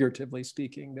figuratively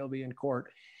speaking, they'll be in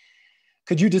court.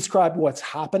 Could you describe what's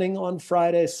happening on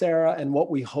Friday, Sarah, and what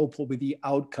we hope will be the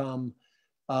outcome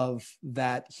of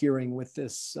that hearing with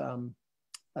this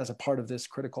as a part of this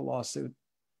critical lawsuit?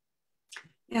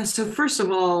 Yeah, so first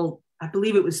of all, I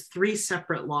believe it was 3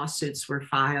 separate lawsuits were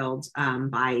filed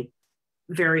by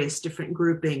various different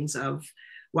groupings of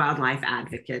wildlife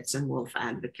advocates and wolf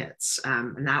advocates.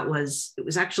 And it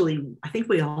was actually, I think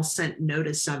we all sent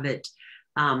notice of it,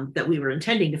 that we were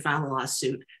intending to file a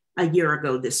lawsuit a year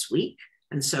ago this week.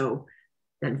 And so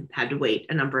then had to wait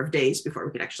a number of days before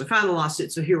we could actually file a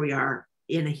lawsuit. So here we are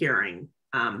in a hearing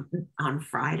on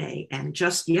Friday. And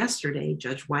just yesterday,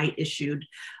 Judge White issued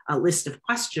a list of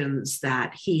questions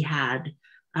that he had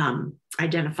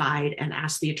identified and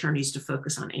asked the attorneys to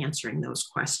focus on answering those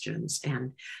questions.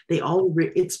 And they all,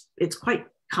 it's quite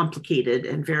complicated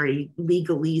and very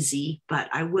legalese, but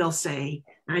I will say,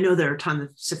 and I know there are a ton of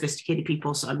sophisticated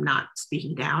people, so I'm not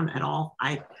speaking down at all.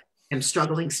 I am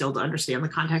struggling still to understand the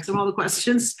context of all the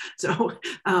questions. So,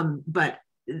 but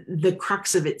the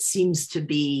crux of it seems to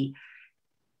be,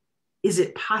 is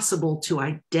it possible to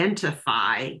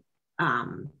identify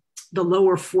the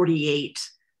lower 48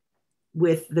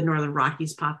 with the Northern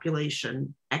Rockies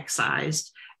population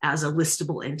excised as a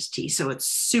listable entity? So it's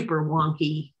super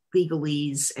wonky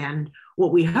legalese. And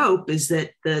what we hope is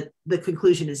that the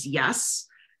conclusion is yes,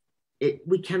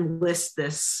 we can list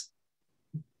this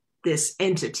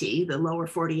entity, the lower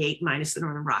 48 minus the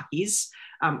Northern Rockies,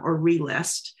 or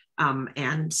relist.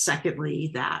 And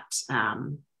secondly, that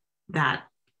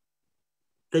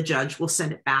the judge will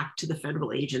send it back to the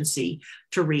federal agency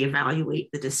to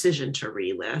reevaluate the decision to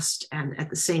relist. And at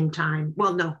the same time,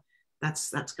 well, no,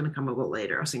 that's going to come a little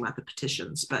later. I was thinking about the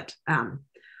petitions, but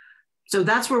so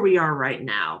that's where we are right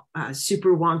now.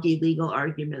 Super wonky legal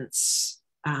arguments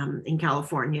in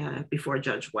California before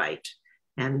Judge White.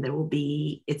 And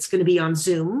it's going to be on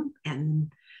Zoom, and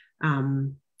there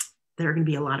are going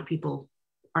to be a lot of people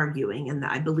arguing. And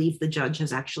I believe the judge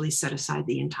has actually set aside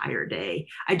the entire day.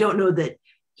 I don't know that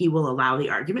he will allow the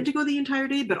argument to go the entire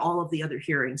day, but all of the other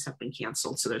hearings have been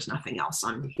canceled. So there's nothing else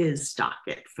on his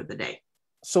docket for the day.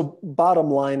 So bottom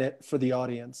line it for the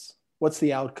audience, what's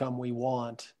the outcome we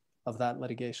want of that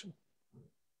litigation?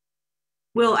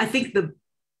 Well, I think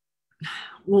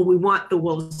we want the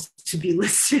wolves to be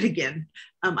listed again.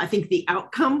 I think the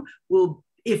outcome will,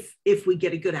 if we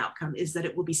get a good outcome, is that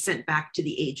it will be sent back to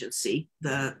the agency,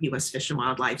 the U.S. Fish and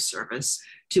Wildlife Service,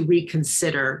 to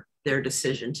reconsider their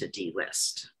decision to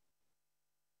delist.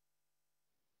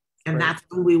 And Right. That's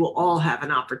when we will all have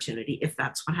an opportunity, if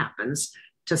that's what happens,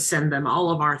 to send them all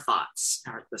of our thoughts,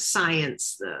 the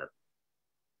science,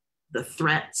 the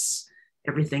threats,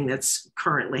 everything that's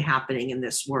currently happening in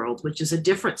this world, which is a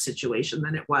different situation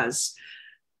than it was,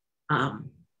 a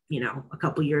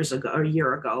couple years ago or a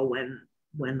year ago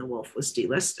when the wolf was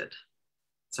delisted.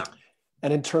 So,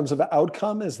 and in terms of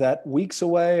outcome, is that weeks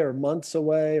away or months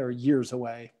away or years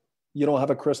away? You don't have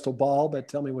a crystal ball, but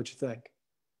tell me what you think.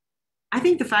 I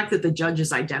think the fact that the judge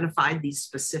has identified these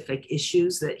specific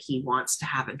issues that he wants to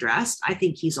have addressed, I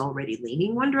think he's already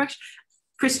leaning one direction.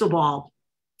 Crystal ball,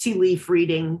 tea leaf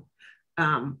reading,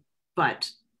 but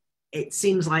it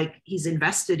seems like he's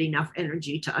invested enough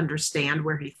energy to understand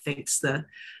where he thinks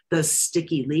the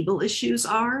sticky legal issues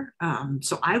are.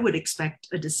 So I would expect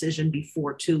a decision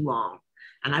before too long.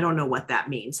 And I don't know what that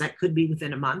means. That could be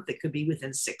within a month. It could be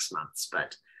within 6 months,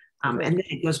 but and then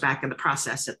it goes back in the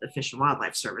process at the Fish and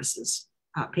Wildlife Services,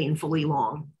 painfully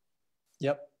long.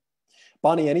 Yep.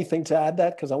 Bonnie, anything to add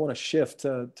that? Because I want to shift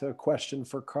to a question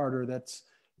for Carter that's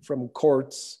from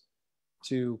courts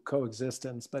to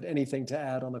coexistence, but anything to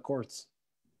add on the courts?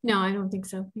 No, I don't think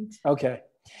so. Thanks. Okay.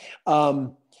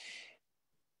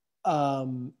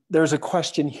 There's a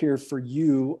question here for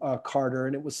you, Carter,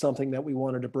 and it was something that we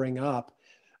wanted to bring up.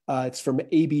 It's from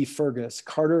A.B. Fergus.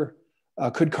 Carter,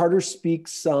 could Carter speak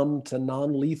some to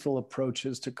non-lethal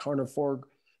approaches to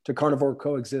carnivore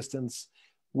coexistence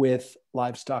with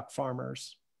livestock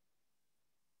farmers?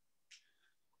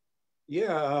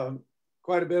 Yeah,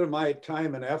 quite a bit of my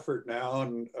time and effort now,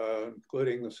 and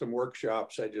including some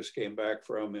workshops I just came back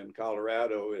from in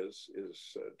Colorado, is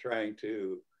trying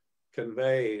to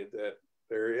convey that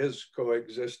there is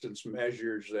coexistence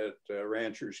measures that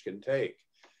ranchers can take.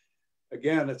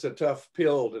 Again, it's a tough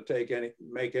pill to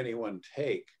make anyone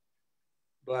take,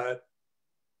 but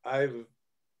I've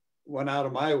went out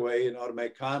of my way, to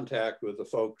make contact with the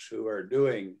folks who are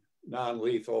doing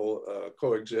non-lethal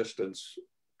coexistence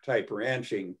type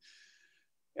ranching.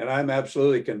 And I'm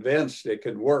absolutely convinced it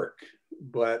can work,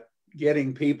 but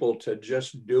getting people to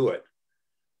just do it,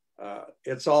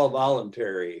 it's all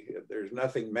voluntary. There's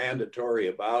nothing mandatory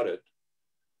about it.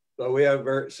 But we have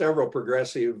several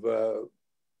progressive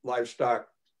livestock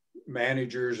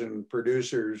managers and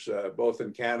producers, both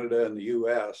in Canada and the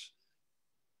US.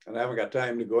 And I haven't got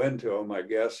time to go into them, I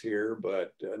guess, here,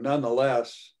 but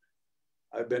nonetheless,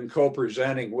 I've been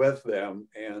co-presenting with them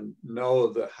and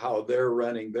know how they're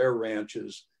running their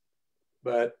ranches,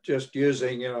 but just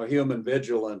using, human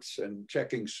vigilance and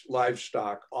checking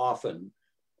livestock often,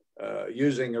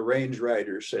 using a range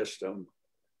rider system,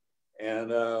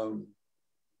 and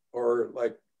or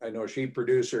like I know sheep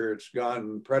producer, it's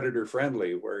gone predator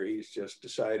friendly, where he's just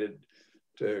decided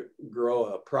to grow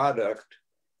a product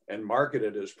and market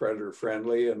it as predator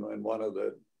friendly. And one of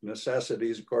the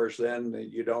necessities, of course, then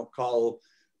you don't call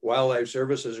wildlife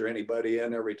services or anybody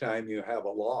in every time you have a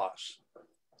loss.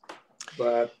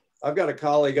 But I've got a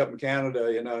colleague up in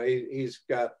Canada, you know, he's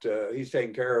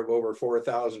taking care of over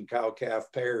 4,000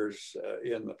 cow-calf pairs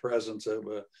in the presence of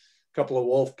a couple of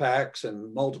wolf packs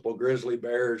and multiple grizzly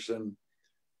bears. And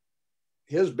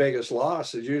his biggest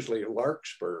loss is usually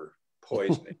larkspur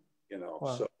poisoning, you know.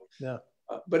 Wow. So, yeah.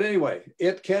 But anyway,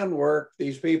 it can work.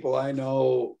 These people I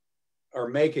know are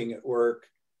making it work,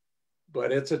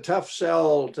 but it's a tough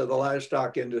sell to the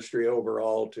livestock industry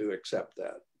overall to accept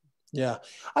that. Yeah,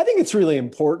 I think it's really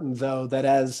important, though, that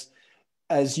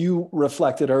as you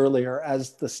reflected earlier,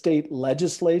 as the state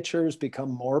legislatures become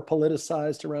more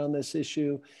politicized around this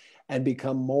issue and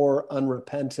become more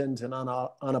unrepentant and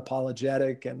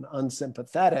unapologetic and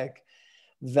unsympathetic,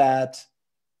 that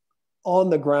on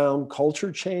the ground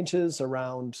culture changes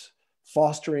around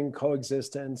fostering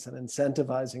coexistence and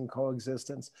incentivizing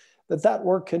coexistence, that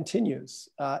work continues,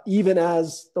 even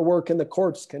as the work in the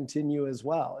courts continue as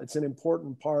well. It's an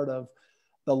important part of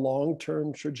the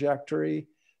long-term trajectory.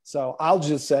 So I'll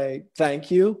just say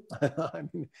thank you. I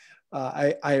mean,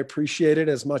 I appreciate it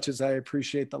as much as I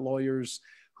appreciate the lawyers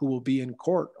who will be in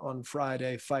court on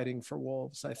Friday fighting for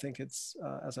wolves. I think it's,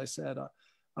 as I said,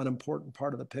 an important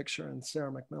part of the picture. And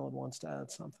Sarah McMillan wants to add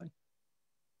something.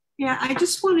 Yeah, I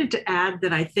just wanted to add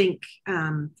that I think,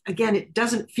 again, it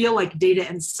doesn't feel like data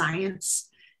and science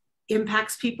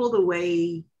impacts people the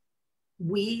way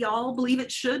we all believe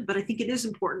it should, but I think it is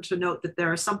important to note that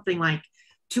there are something like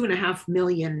 2.5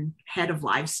 million head of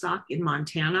livestock in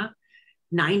Montana.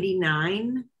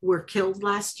 99 were killed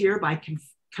last year by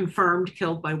confirmed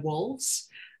killed by wolves.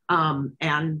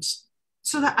 And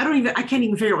so that I can't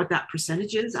even figure out what that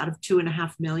percentage is out of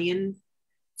 2.5 million.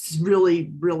 It's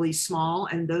really, really small.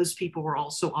 And those people were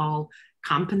also all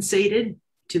compensated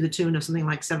to the tune of something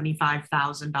like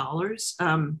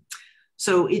 $75,000.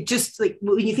 So it just, like,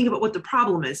 when you think about what the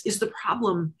problem is the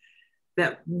problem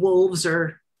that wolves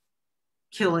are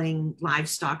killing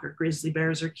livestock or grizzly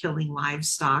bears are killing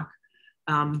livestock?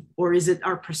 Or is it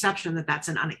our perception that that's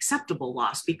an unacceptable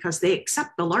loss because they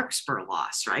accept the larkspur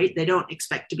loss, right? They don't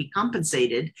expect to be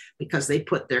compensated because they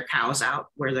put their cows out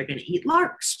where they're going to eat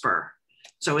larkspur.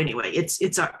 So anyway, it's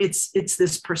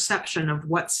this perception of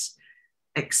what's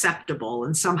acceptable,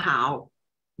 and somehow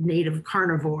native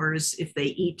carnivores, if they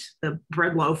eat the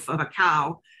bread loaf of a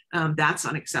cow, that's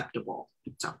unacceptable.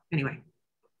 So anyway.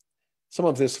 Some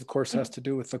of this, of course, has to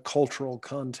do with the cultural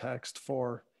context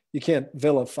for, you can't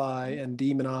vilify and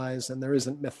demonize, and there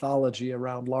isn't mythology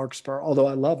around larkspur, although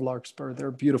I love larkspur. They're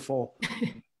beautiful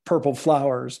purple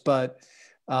flowers, but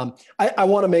I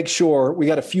want to make sure we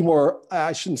got a few more,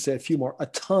 I shouldn't say a few more, a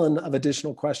ton of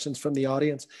additional questions from the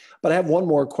audience, but I have one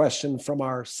more question from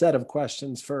our set of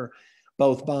questions for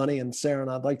both Bonnie and Sarah,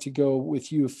 and I'd like to go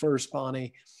with you first,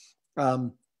 Bonnie.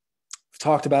 We've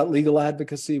talked about legal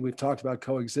advocacy, we've talked about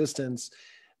coexistence.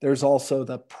 There's also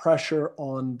the pressure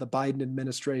on the Biden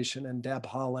administration and Deb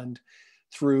Haaland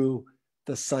through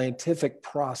the scientific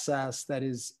process that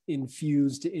is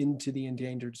infused into the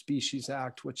Endangered Species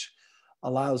Act, which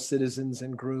allows citizens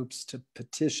and groups to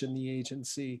petition the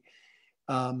agency.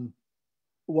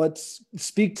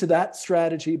 Speak to that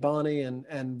strategy, Bonnie,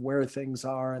 and where things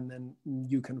are, and then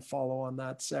you can follow on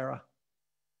that, Sarah.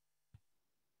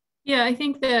 Yeah, I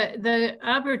think that the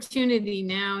opportunity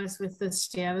now is with the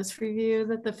status review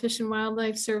that the Fish and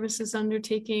Wildlife Service is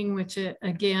undertaking, which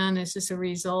again is just a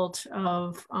result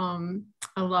of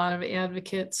a lot of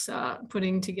advocates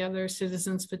putting together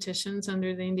citizens petitions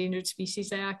under the Endangered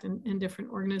Species Act and different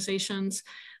organizations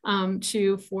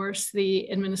to force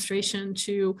the administration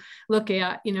to look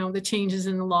at, the changes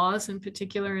in the laws, in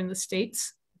particular in the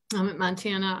states.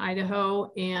 Montana,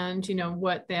 Idaho, and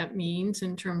what that means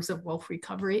in terms of wolf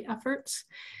recovery efforts.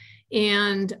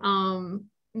 And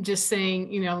just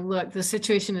saying, look, the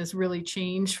situation has really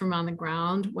changed from on the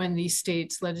ground when these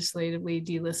states legislatively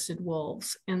delisted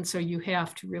wolves. And so you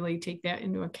have to really take that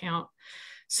into account.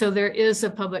 So there is a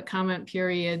public comment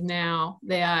period now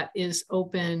that is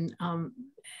open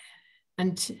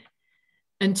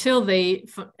until they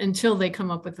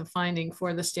come up with a finding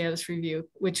for the status review,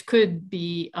 which could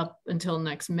be up until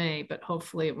next May, but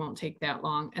hopefully it won't take that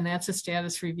long. And that's a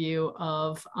status review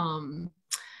of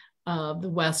the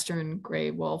Western gray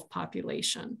wolf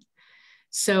population.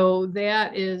 So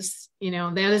that is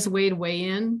a way to weigh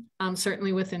in,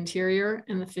 certainly with Interior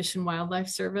and the Fish and Wildlife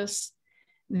Service.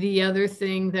 The other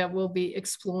thing that we'll be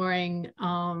exploring,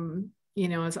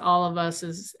 as all of us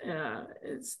is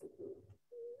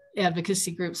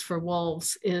advocacy groups for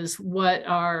wolves, is what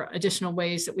are additional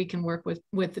ways that we can work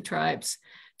with the tribes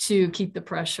to keep the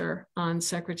pressure on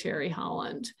Secretary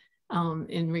Haaland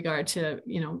in regard to,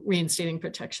 reinstating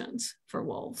protections for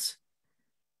wolves.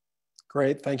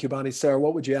 Great, thank you, Bonnie. Sarah,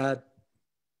 what would you add?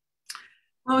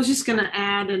 I was just going to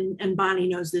add, and Bonnie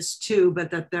knows this too,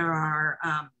 but that there are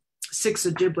 6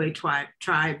 Ojibwe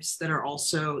tribes that are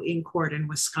also in court in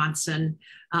Wisconsin,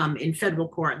 in federal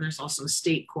court, and there's also a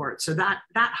state court. So that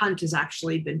hunt has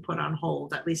actually been put on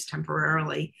hold, at least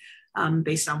temporarily,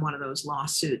 based on one of those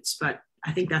lawsuits. But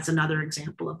I think that's another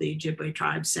example of the Ojibwe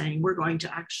tribe saying, we're going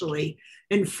to actually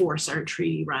enforce our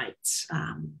treaty rights.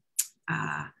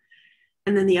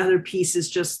 And then the other piece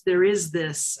is just, there is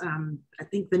this, I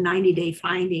think the 90-day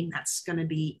finding that's going to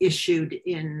be issued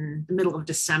in the middle of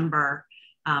December,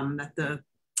 that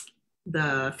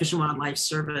the Fish and Wildlife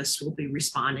Service will be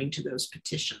responding to those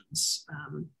petitions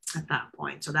at that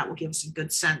point. So that will give us a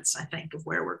good sense, I think, of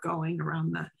where we're going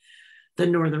around the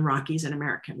Northern Rockies and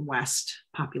American West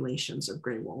populations of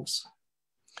gray wolves.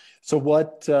 So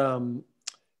what,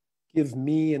 give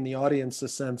me and the audience a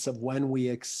sense of when we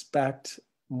expect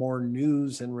more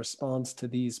news in response to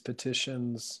these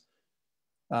petitions.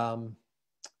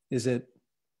 Is it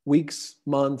weeks,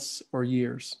 months, or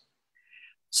years?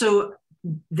 So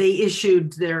they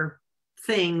issued their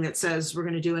thing that says we're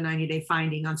going to do a 90-day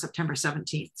finding on September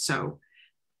 17th. So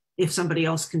if somebody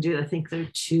else can do it, I think they're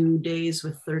 2 days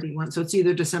with 31. So it's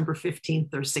either December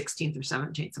 15th or 16th or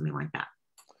 17th, something like that.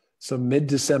 So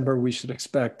mid-December, we should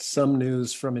expect some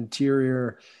news from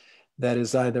Interior that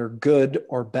is either good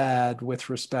or bad with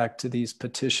respect to these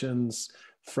petitions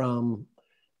from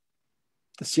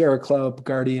the Sierra Club,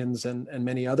 Guardians, and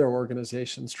many other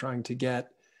organizations trying to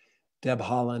get Deb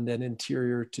Haaland and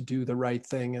Interior to do the right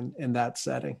thing in that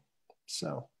setting.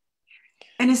 So.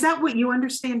 And is that what you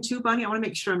understand too, Bonnie? I want to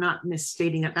make sure I'm not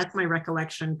misstating it. That's my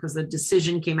recollection, because the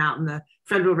decision came out in the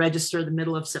Federal Register the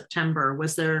middle of September.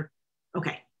 Was there,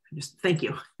 okay, thank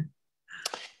you.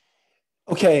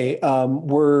 Okay, I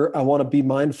want to be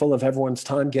mindful of everyone's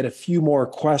time, get a few more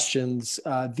questions.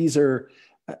 I'm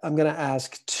going to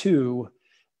ask 2,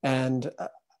 and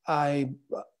I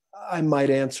might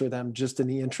answer them just in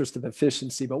the interest of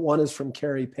efficiency, but one is from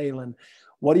Carrie Palin.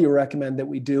 What do you recommend that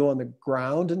we do on the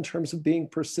ground in terms of being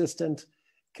persistent?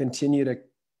 Continue to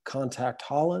contact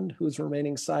Haaland, who's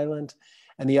remaining silent.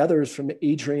 And the other is from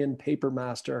Adrian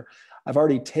Papermaster. I've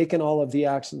already taken all of the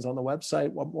actions on the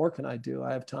website. What more can I do?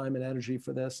 I have time and energy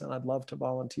for this, and I'd love to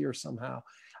volunteer somehow.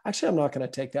 Actually, I'm not going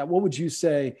to take that. What would you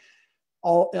say?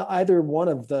 Either one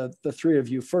of the 3 of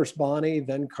you, first Bonnie,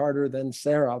 then Carter, then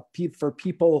Sarah, for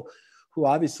people who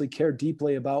obviously care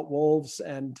deeply about wolves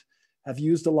and have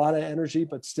used a lot of energy,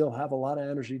 but still have a lot of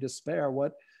energy to spare,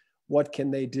 what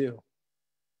can they do?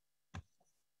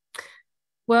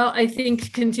 Well, I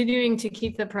think continuing to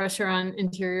keep the pressure on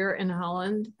Interior and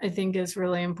Haaland, I think, is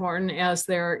really important as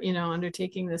they're,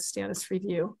 undertaking this status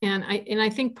review. And I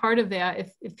think part of that,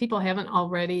 if people haven't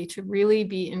already, to really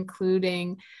be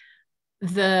including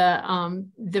the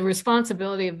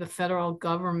responsibility of the federal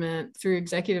government through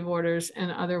executive orders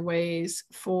and other ways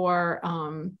for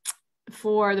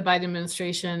the Biden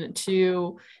administration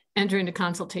to enter into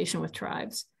consultation with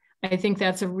tribes. I think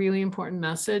that's a really important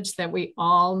message that we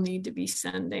all need to be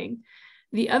sending.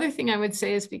 The other thing I would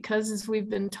say is, because as we've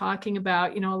been talking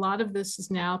about, a lot of this is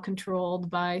now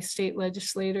controlled by state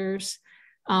legislators,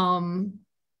 the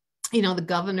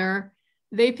governor,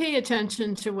 they pay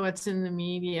attention to what's in the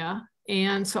media.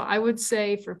 And so I would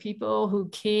say for people who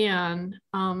can,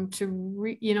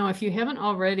 if you haven't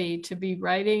already, to be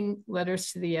writing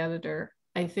letters to the editor,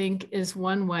 I think is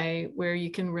one way where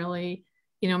you can really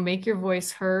make your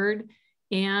voice heard,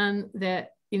 and that,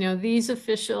 these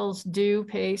officials do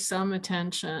pay some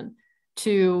attention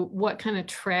to what kind of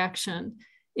traction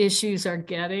issues are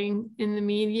getting in the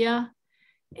media.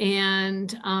 And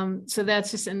so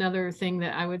that's just another thing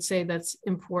that I would say that's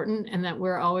important, and that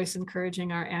we're always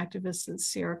encouraging our activists at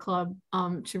Sierra Club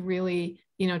to really,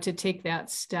 to take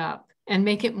that step and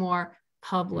make it more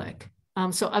public,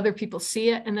 so other people see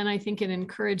it. And then I think it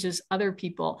encourages other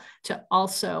people to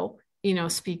also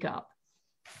speak up.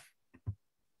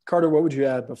 Carter, what would you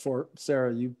add before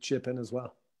Sarah, you chip in as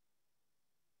well?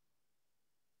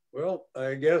 Well,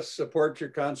 I guess support your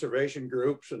conservation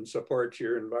groups and support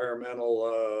your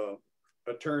environmental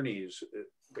attorneys,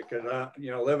 because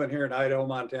living here in Idaho,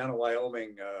 Montana,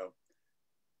 Wyoming,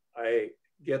 I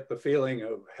get the feeling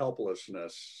of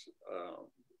helplessness.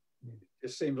 It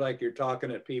seems like you're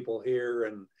talking at people here,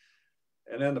 and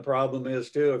then the problem is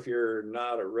too, if you're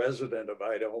not a resident of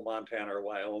Idaho, Montana, or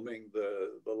Wyoming, the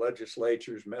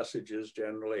legislature's messages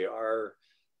generally are,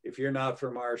 if you're not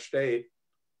from our state,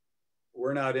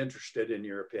 we're not interested in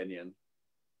your opinion.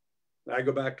 And I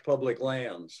go back to public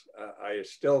lands. I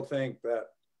still think that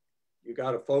you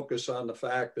got to focus on the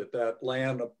fact that that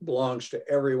land belongs to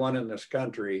everyone in this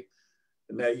country,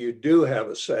 and that you do have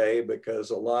a say,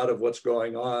 because a lot of what's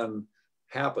going on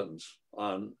happens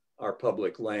on our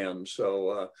public land.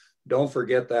 So don't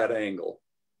forget that angle.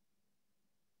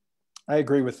 I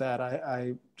agree with that.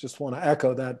 I just want to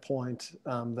echo that point,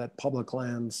 that public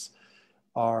lands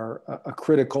are a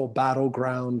critical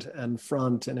battleground and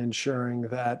front in ensuring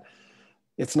that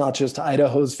it's not just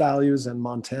Idaho's values and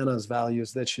Montana's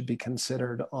values that should be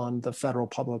considered on the federal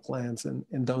public lands in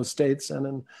those states and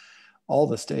in all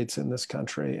the states in this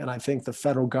country. And I think the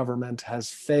federal government has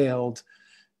failed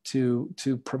to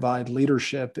provide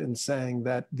leadership in saying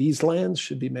that these lands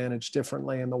should be managed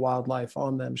differently and the wildlife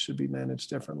on them should be managed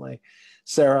differently.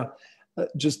 Sarah,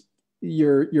 just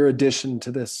your addition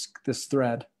to this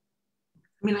thread.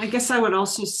 I mean, I guess I would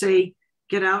also say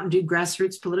get out and do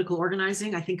grassroots political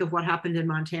organizing. I think of what happened in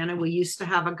Montana. We used to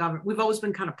have a government. We've always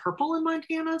been kind of purple in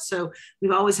Montana. So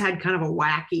we've always had kind of a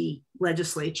wacky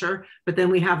legislature, but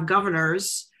then we have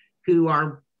governors who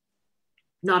are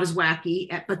not as wacky,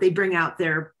 but they bring out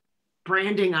their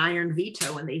branding iron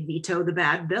veto and they veto the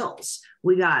bad bills.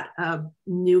 We got a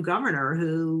new governor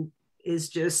who is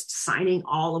just signing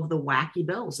all of the wacky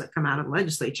bills that come out of the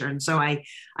legislature. And so I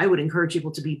would encourage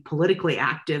people to be politically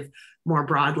active more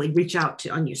broadly, reach out to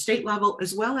on your state level,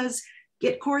 as well as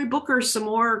get Cory Booker some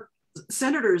more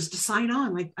senators to sign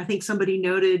on. Like I think somebody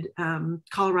noted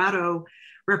Colorado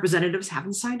representatives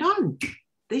haven't signed on.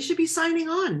 They should be signing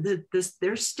on.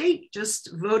 Their state just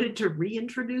voted to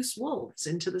reintroduce wolves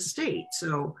into the state.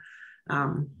 So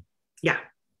yeah,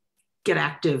 get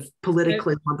active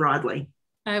politically more broadly.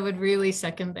 I would really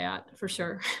second that for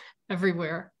sure,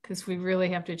 everywhere, because we really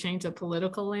have to change the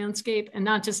political landscape, and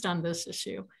not just on this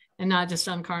issue and not just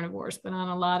on carnivores, but on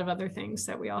a lot of other things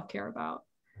that we all care about.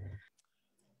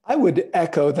 I would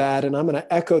echo that, and I'm going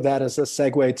to echo that as a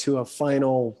segue to a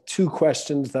final two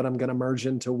questions that I'm going to merge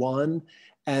into one.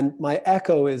 And my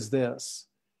echo is this: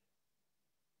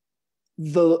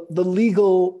 the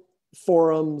legal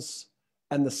forums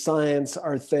and the science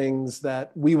are things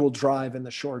that we will drive in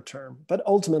the short term, but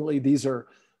ultimately these are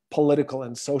political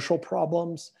and social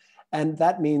problems. And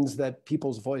that means that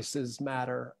people's voices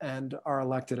matter and our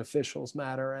elected officials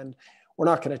matter. And we're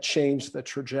not going to change the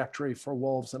trajectory for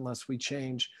wolves unless we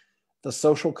change the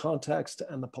social context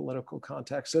and the political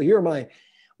context. So here are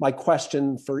my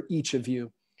question for each of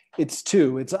you. It's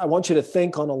two. I want you to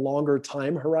think on a longer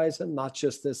time horizon, not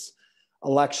just this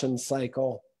election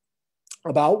cycle,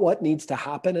 about what needs to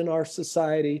happen in our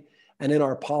society and in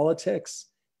our politics.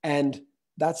 And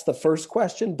that's the first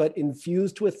question, but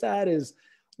infused with that is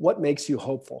what makes you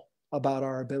hopeful about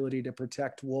our ability to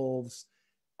protect wolves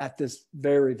at this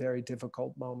very, very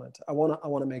difficult moment. I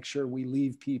want to make sure we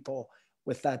leave people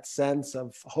with that sense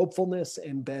of hopefulness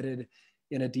embedded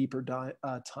in a deeper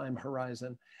time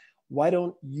horizon. Why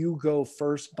don't you go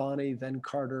first, Bonnie, then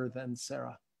Carter, then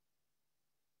Sarah?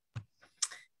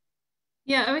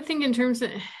 Yeah, I would think in terms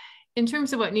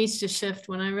of what needs to shift,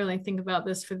 when I really think about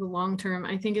this for the long term,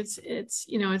 I think it's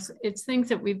things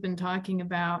that we've been talking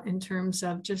about in terms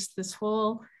of just this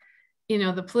whole,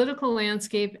 the political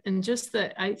landscape and just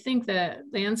I think the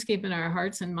landscape in our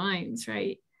hearts and minds,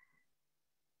 right?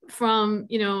 From,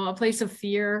 a place of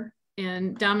fear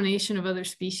and domination of other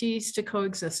species to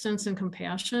coexistence and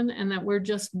compassion, and that we're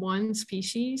just one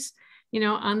species,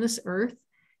 on this earth.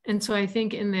 And so I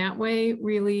think in that way,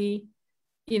 really,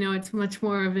 it's much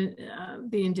more of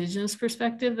the indigenous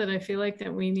perspective that I feel like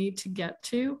that we need to get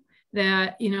to,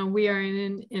 that, we are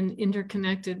in an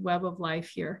interconnected web of life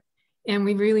here. And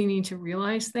we really need to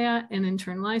realize that and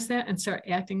internalize that and start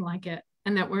acting like it.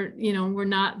 And that we're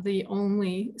not the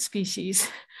only species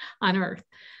on Earth.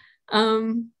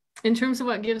 In terms of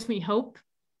what gives me hope,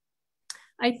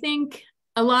 I think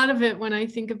a lot of it, when I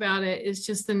think about it, is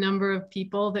just the number of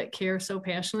people that care so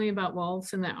passionately about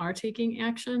wolves and that are taking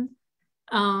action.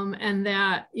 And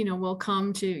that, will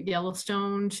come to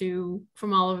Yellowstone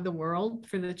from all over the world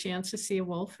for the chance to see a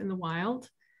wolf in the wild.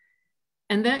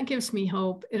 And that gives me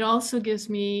hope. It also gives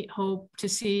me hope to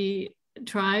see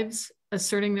tribes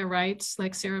asserting their rights,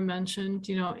 like Sarah mentioned,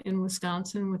 in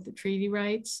Wisconsin with the treaty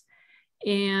rights,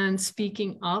 and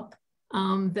speaking up,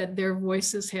 that their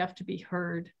voices have to be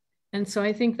heard. And so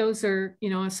I think those are,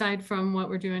 aside from what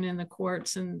we're doing in the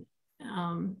courts and,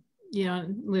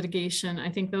 litigation, I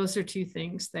think those are two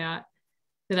things that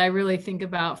I really think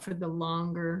about for the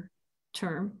longer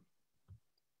term.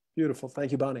 Beautiful.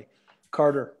 Thank you, Bonnie.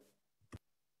 Carter.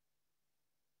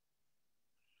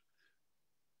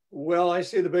 Well, I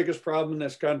see the biggest problem in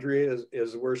this country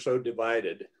is we're so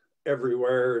divided.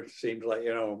 Everywhere it seems like,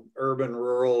 urban,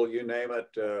 rural, you name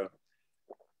it.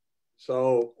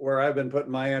 So where I've been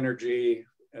putting my energy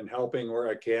and helping where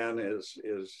I can is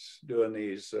doing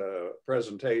these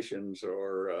presentations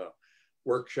or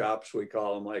workshops, we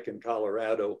call them, like in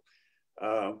Colorado.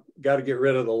 Got to get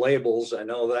rid of the labels. I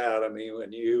know that. I mean,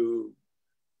 when you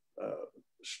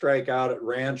strike out at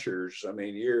ranchers, I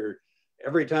mean,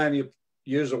 every time you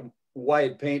use a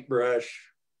wide paintbrush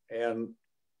and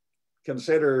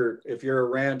consider if you're a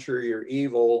rancher, you're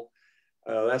evil,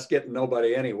 that's getting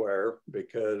nobody anywhere,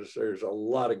 because there's a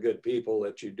lot of good people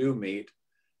that you do meet.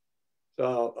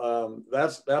 So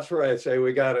that's where I say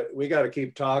we got to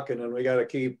keep talking, and we got to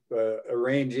keep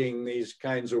arranging these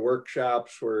kinds of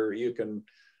workshops where you can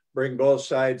bring both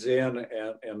sides in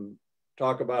and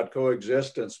talk about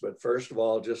coexistence. But first of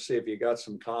all, just see if you got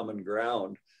some common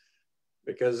ground,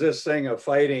 because this thing of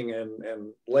fighting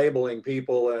and labeling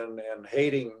people and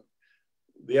hating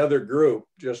the other group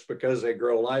just because they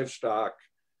grow livestock.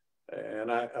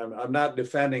 And I'm not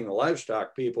defending the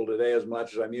livestock people today as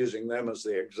much as I'm using them as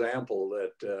the example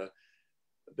that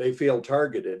they feel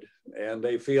targeted and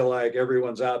they feel like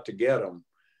everyone's out to get them.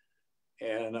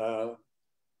 And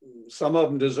some of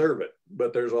them deserve it,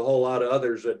 but there's a whole lot of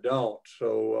others that don't.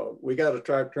 So we got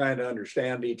to trying to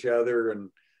understand each other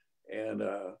and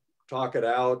talk it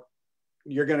out.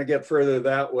 You're going to get further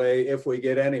that way, if we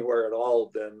get anywhere at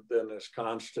all, than this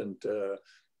constant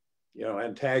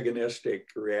antagonistic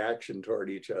reaction toward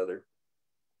each other.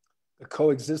 The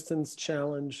coexistence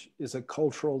challenge is a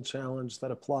cultural challenge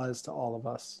that applies to all of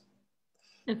us.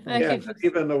 Yeah,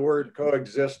 even the word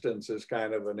coexistence is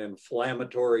kind of an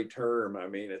inflammatory term. I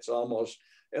mean, it's almost,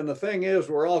 and the thing is,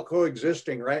 we're all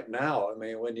coexisting right now. I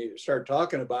mean, when you start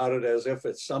talking about it as if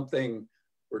it's something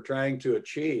we're trying to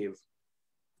achieve,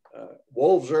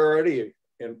 wolves are already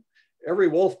in, every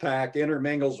wolf pack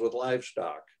intermingles with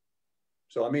livestock.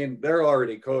 So, I mean, they're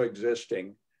already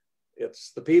coexisting.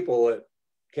 It's the people that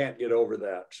can't get over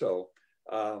that. So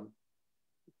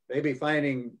maybe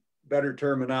finding better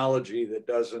terminology that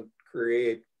doesn't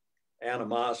create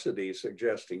animosity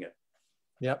suggesting it.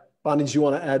 Yep. Bonnie, do you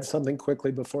want to add something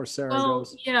quickly before Sarah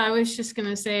goes? Yeah, I was just going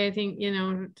to say, I think,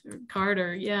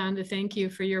 Carter, and to thank you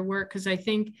for your work, because I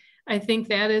think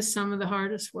that is some of the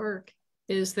hardest work,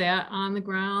 is that on the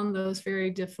ground, those very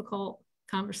difficult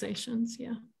conversations.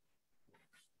 Yeah.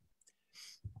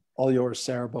 All yours,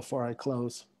 Sarah, before I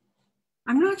close.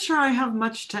 I'm not sure I have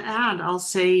much to add. I'll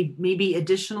say maybe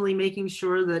additionally making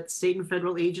sure that state and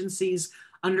federal agencies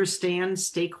understand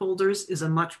stakeholders is a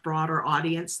much broader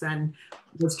audience than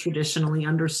was traditionally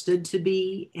understood to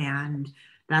be. And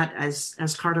that,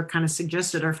 as Carter kind of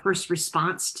suggested, our first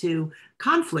response to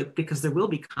conflict, because there will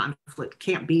be conflict,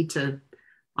 can't be to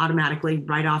automatically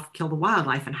write off, kill the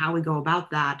wildlife. And how we go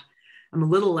about that, I'm a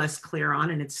little less clear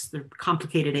on, and it's the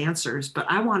complicated answers. But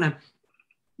I want to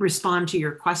respond to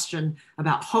your question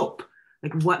about hope,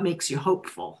 like what makes you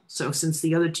hopeful. So since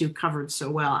the other two covered so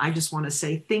well, I just want to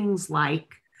say things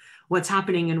like what's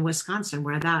happening in Wisconsin,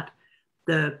 where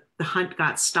the hunt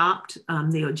got stopped.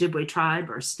 The Ojibwe tribe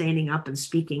are standing up and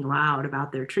speaking loud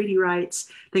about their treaty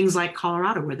rights. Things like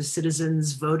Colorado, where the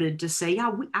citizens voted to say, yeah,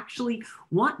 we actually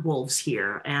want wolves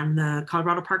here. And the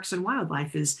Colorado Parks and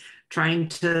Wildlife is trying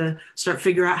to start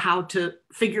figuring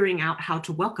out how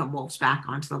to welcome wolves back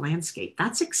onto the landscape.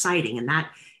 That's exciting. And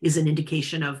that is an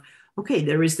indication of, okay,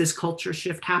 there is this culture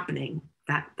shift happening.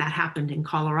 That happened in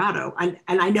Colorado. And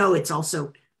I know it's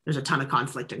also, there's a ton of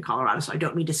conflict in Colorado, so I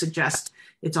don't mean to suggest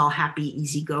it's all happy,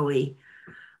 easy-going,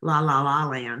 la, la, la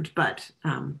land, but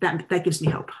that gives me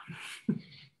hope.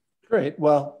 Great.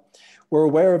 Well, we're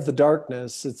aware of the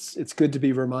darkness. It's good to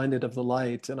be reminded of the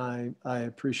light, and I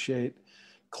appreciate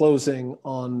closing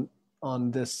on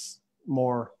this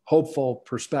more hopeful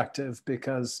perspective,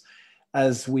 because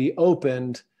as we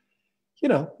opened,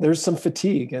 there's some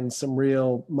fatigue and some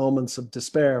real moments of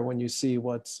despair when you see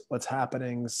what's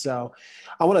happening. So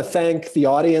I want to thank the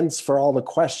audience for all the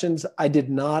questions. I did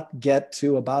not get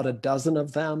to about a dozen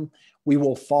of them. We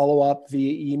will follow up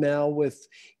via email with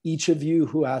each of you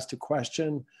who asked a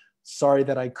question. Sorry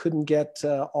that I couldn't get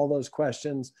to all those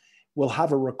questions. We'll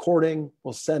have a recording.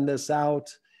 We'll send this out.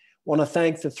 Want to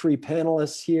thank the three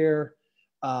panelists here.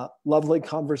 Lovely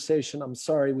conversation. I'm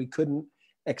sorry we couldn't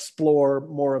explore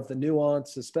more of the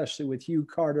nuance, especially with you,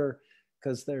 Carter,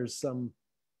 because there's some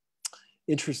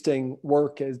interesting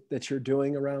work that you're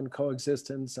doing around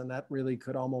coexistence, and that really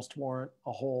could almost warrant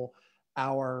a whole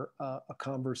hour a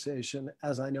conversation,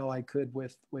 as I know I could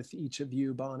with each of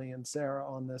you, Bonnie and Sarah,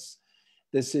 on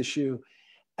this issue.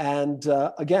 And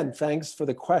again, thanks for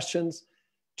the questions.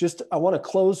 Just, I want to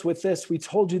close with this. We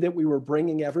told you that we were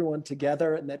bringing everyone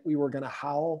together and that we were going to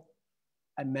howl.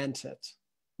 I meant it.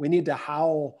 We need to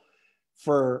howl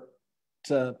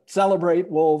to celebrate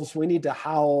wolves. We need to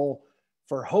howl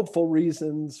for hopeful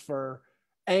reasons, for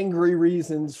angry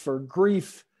reasons, for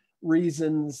grief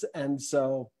reasons. And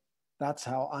so that's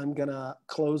how I'm gonna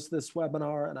close this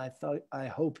webinar. And I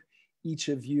hope each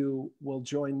of you will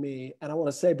join me. And I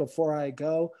wanna say before I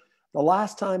go, the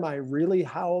last time I really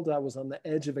howled, I was on the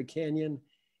edge of a canyon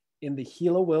in the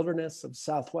Gila wilderness of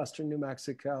southwestern New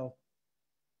Mexico.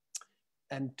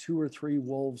 And 2 or 3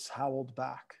 wolves howled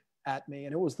back at me.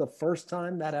 And it was the first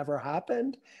time that ever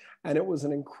happened. And it was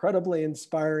an incredibly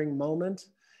inspiring moment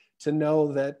to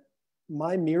know that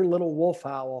my mere little wolf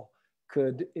howl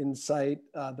could incite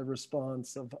the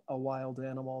response of a wild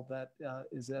animal that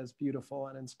is as beautiful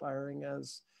and inspiring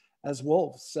as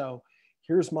wolves. So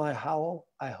here's my howl.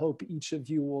 I hope each of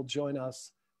you will join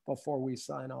us before we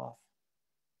sign off.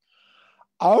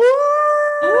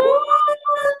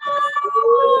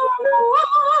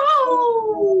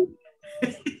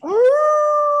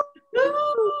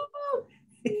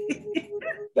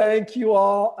 Thank you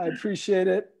all. I appreciate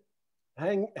it.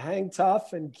 Hang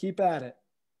tough and keep at it.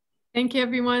 Thank you,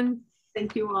 everyone.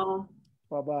 Thank you all.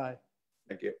 Bye-bye.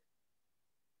 Thank you.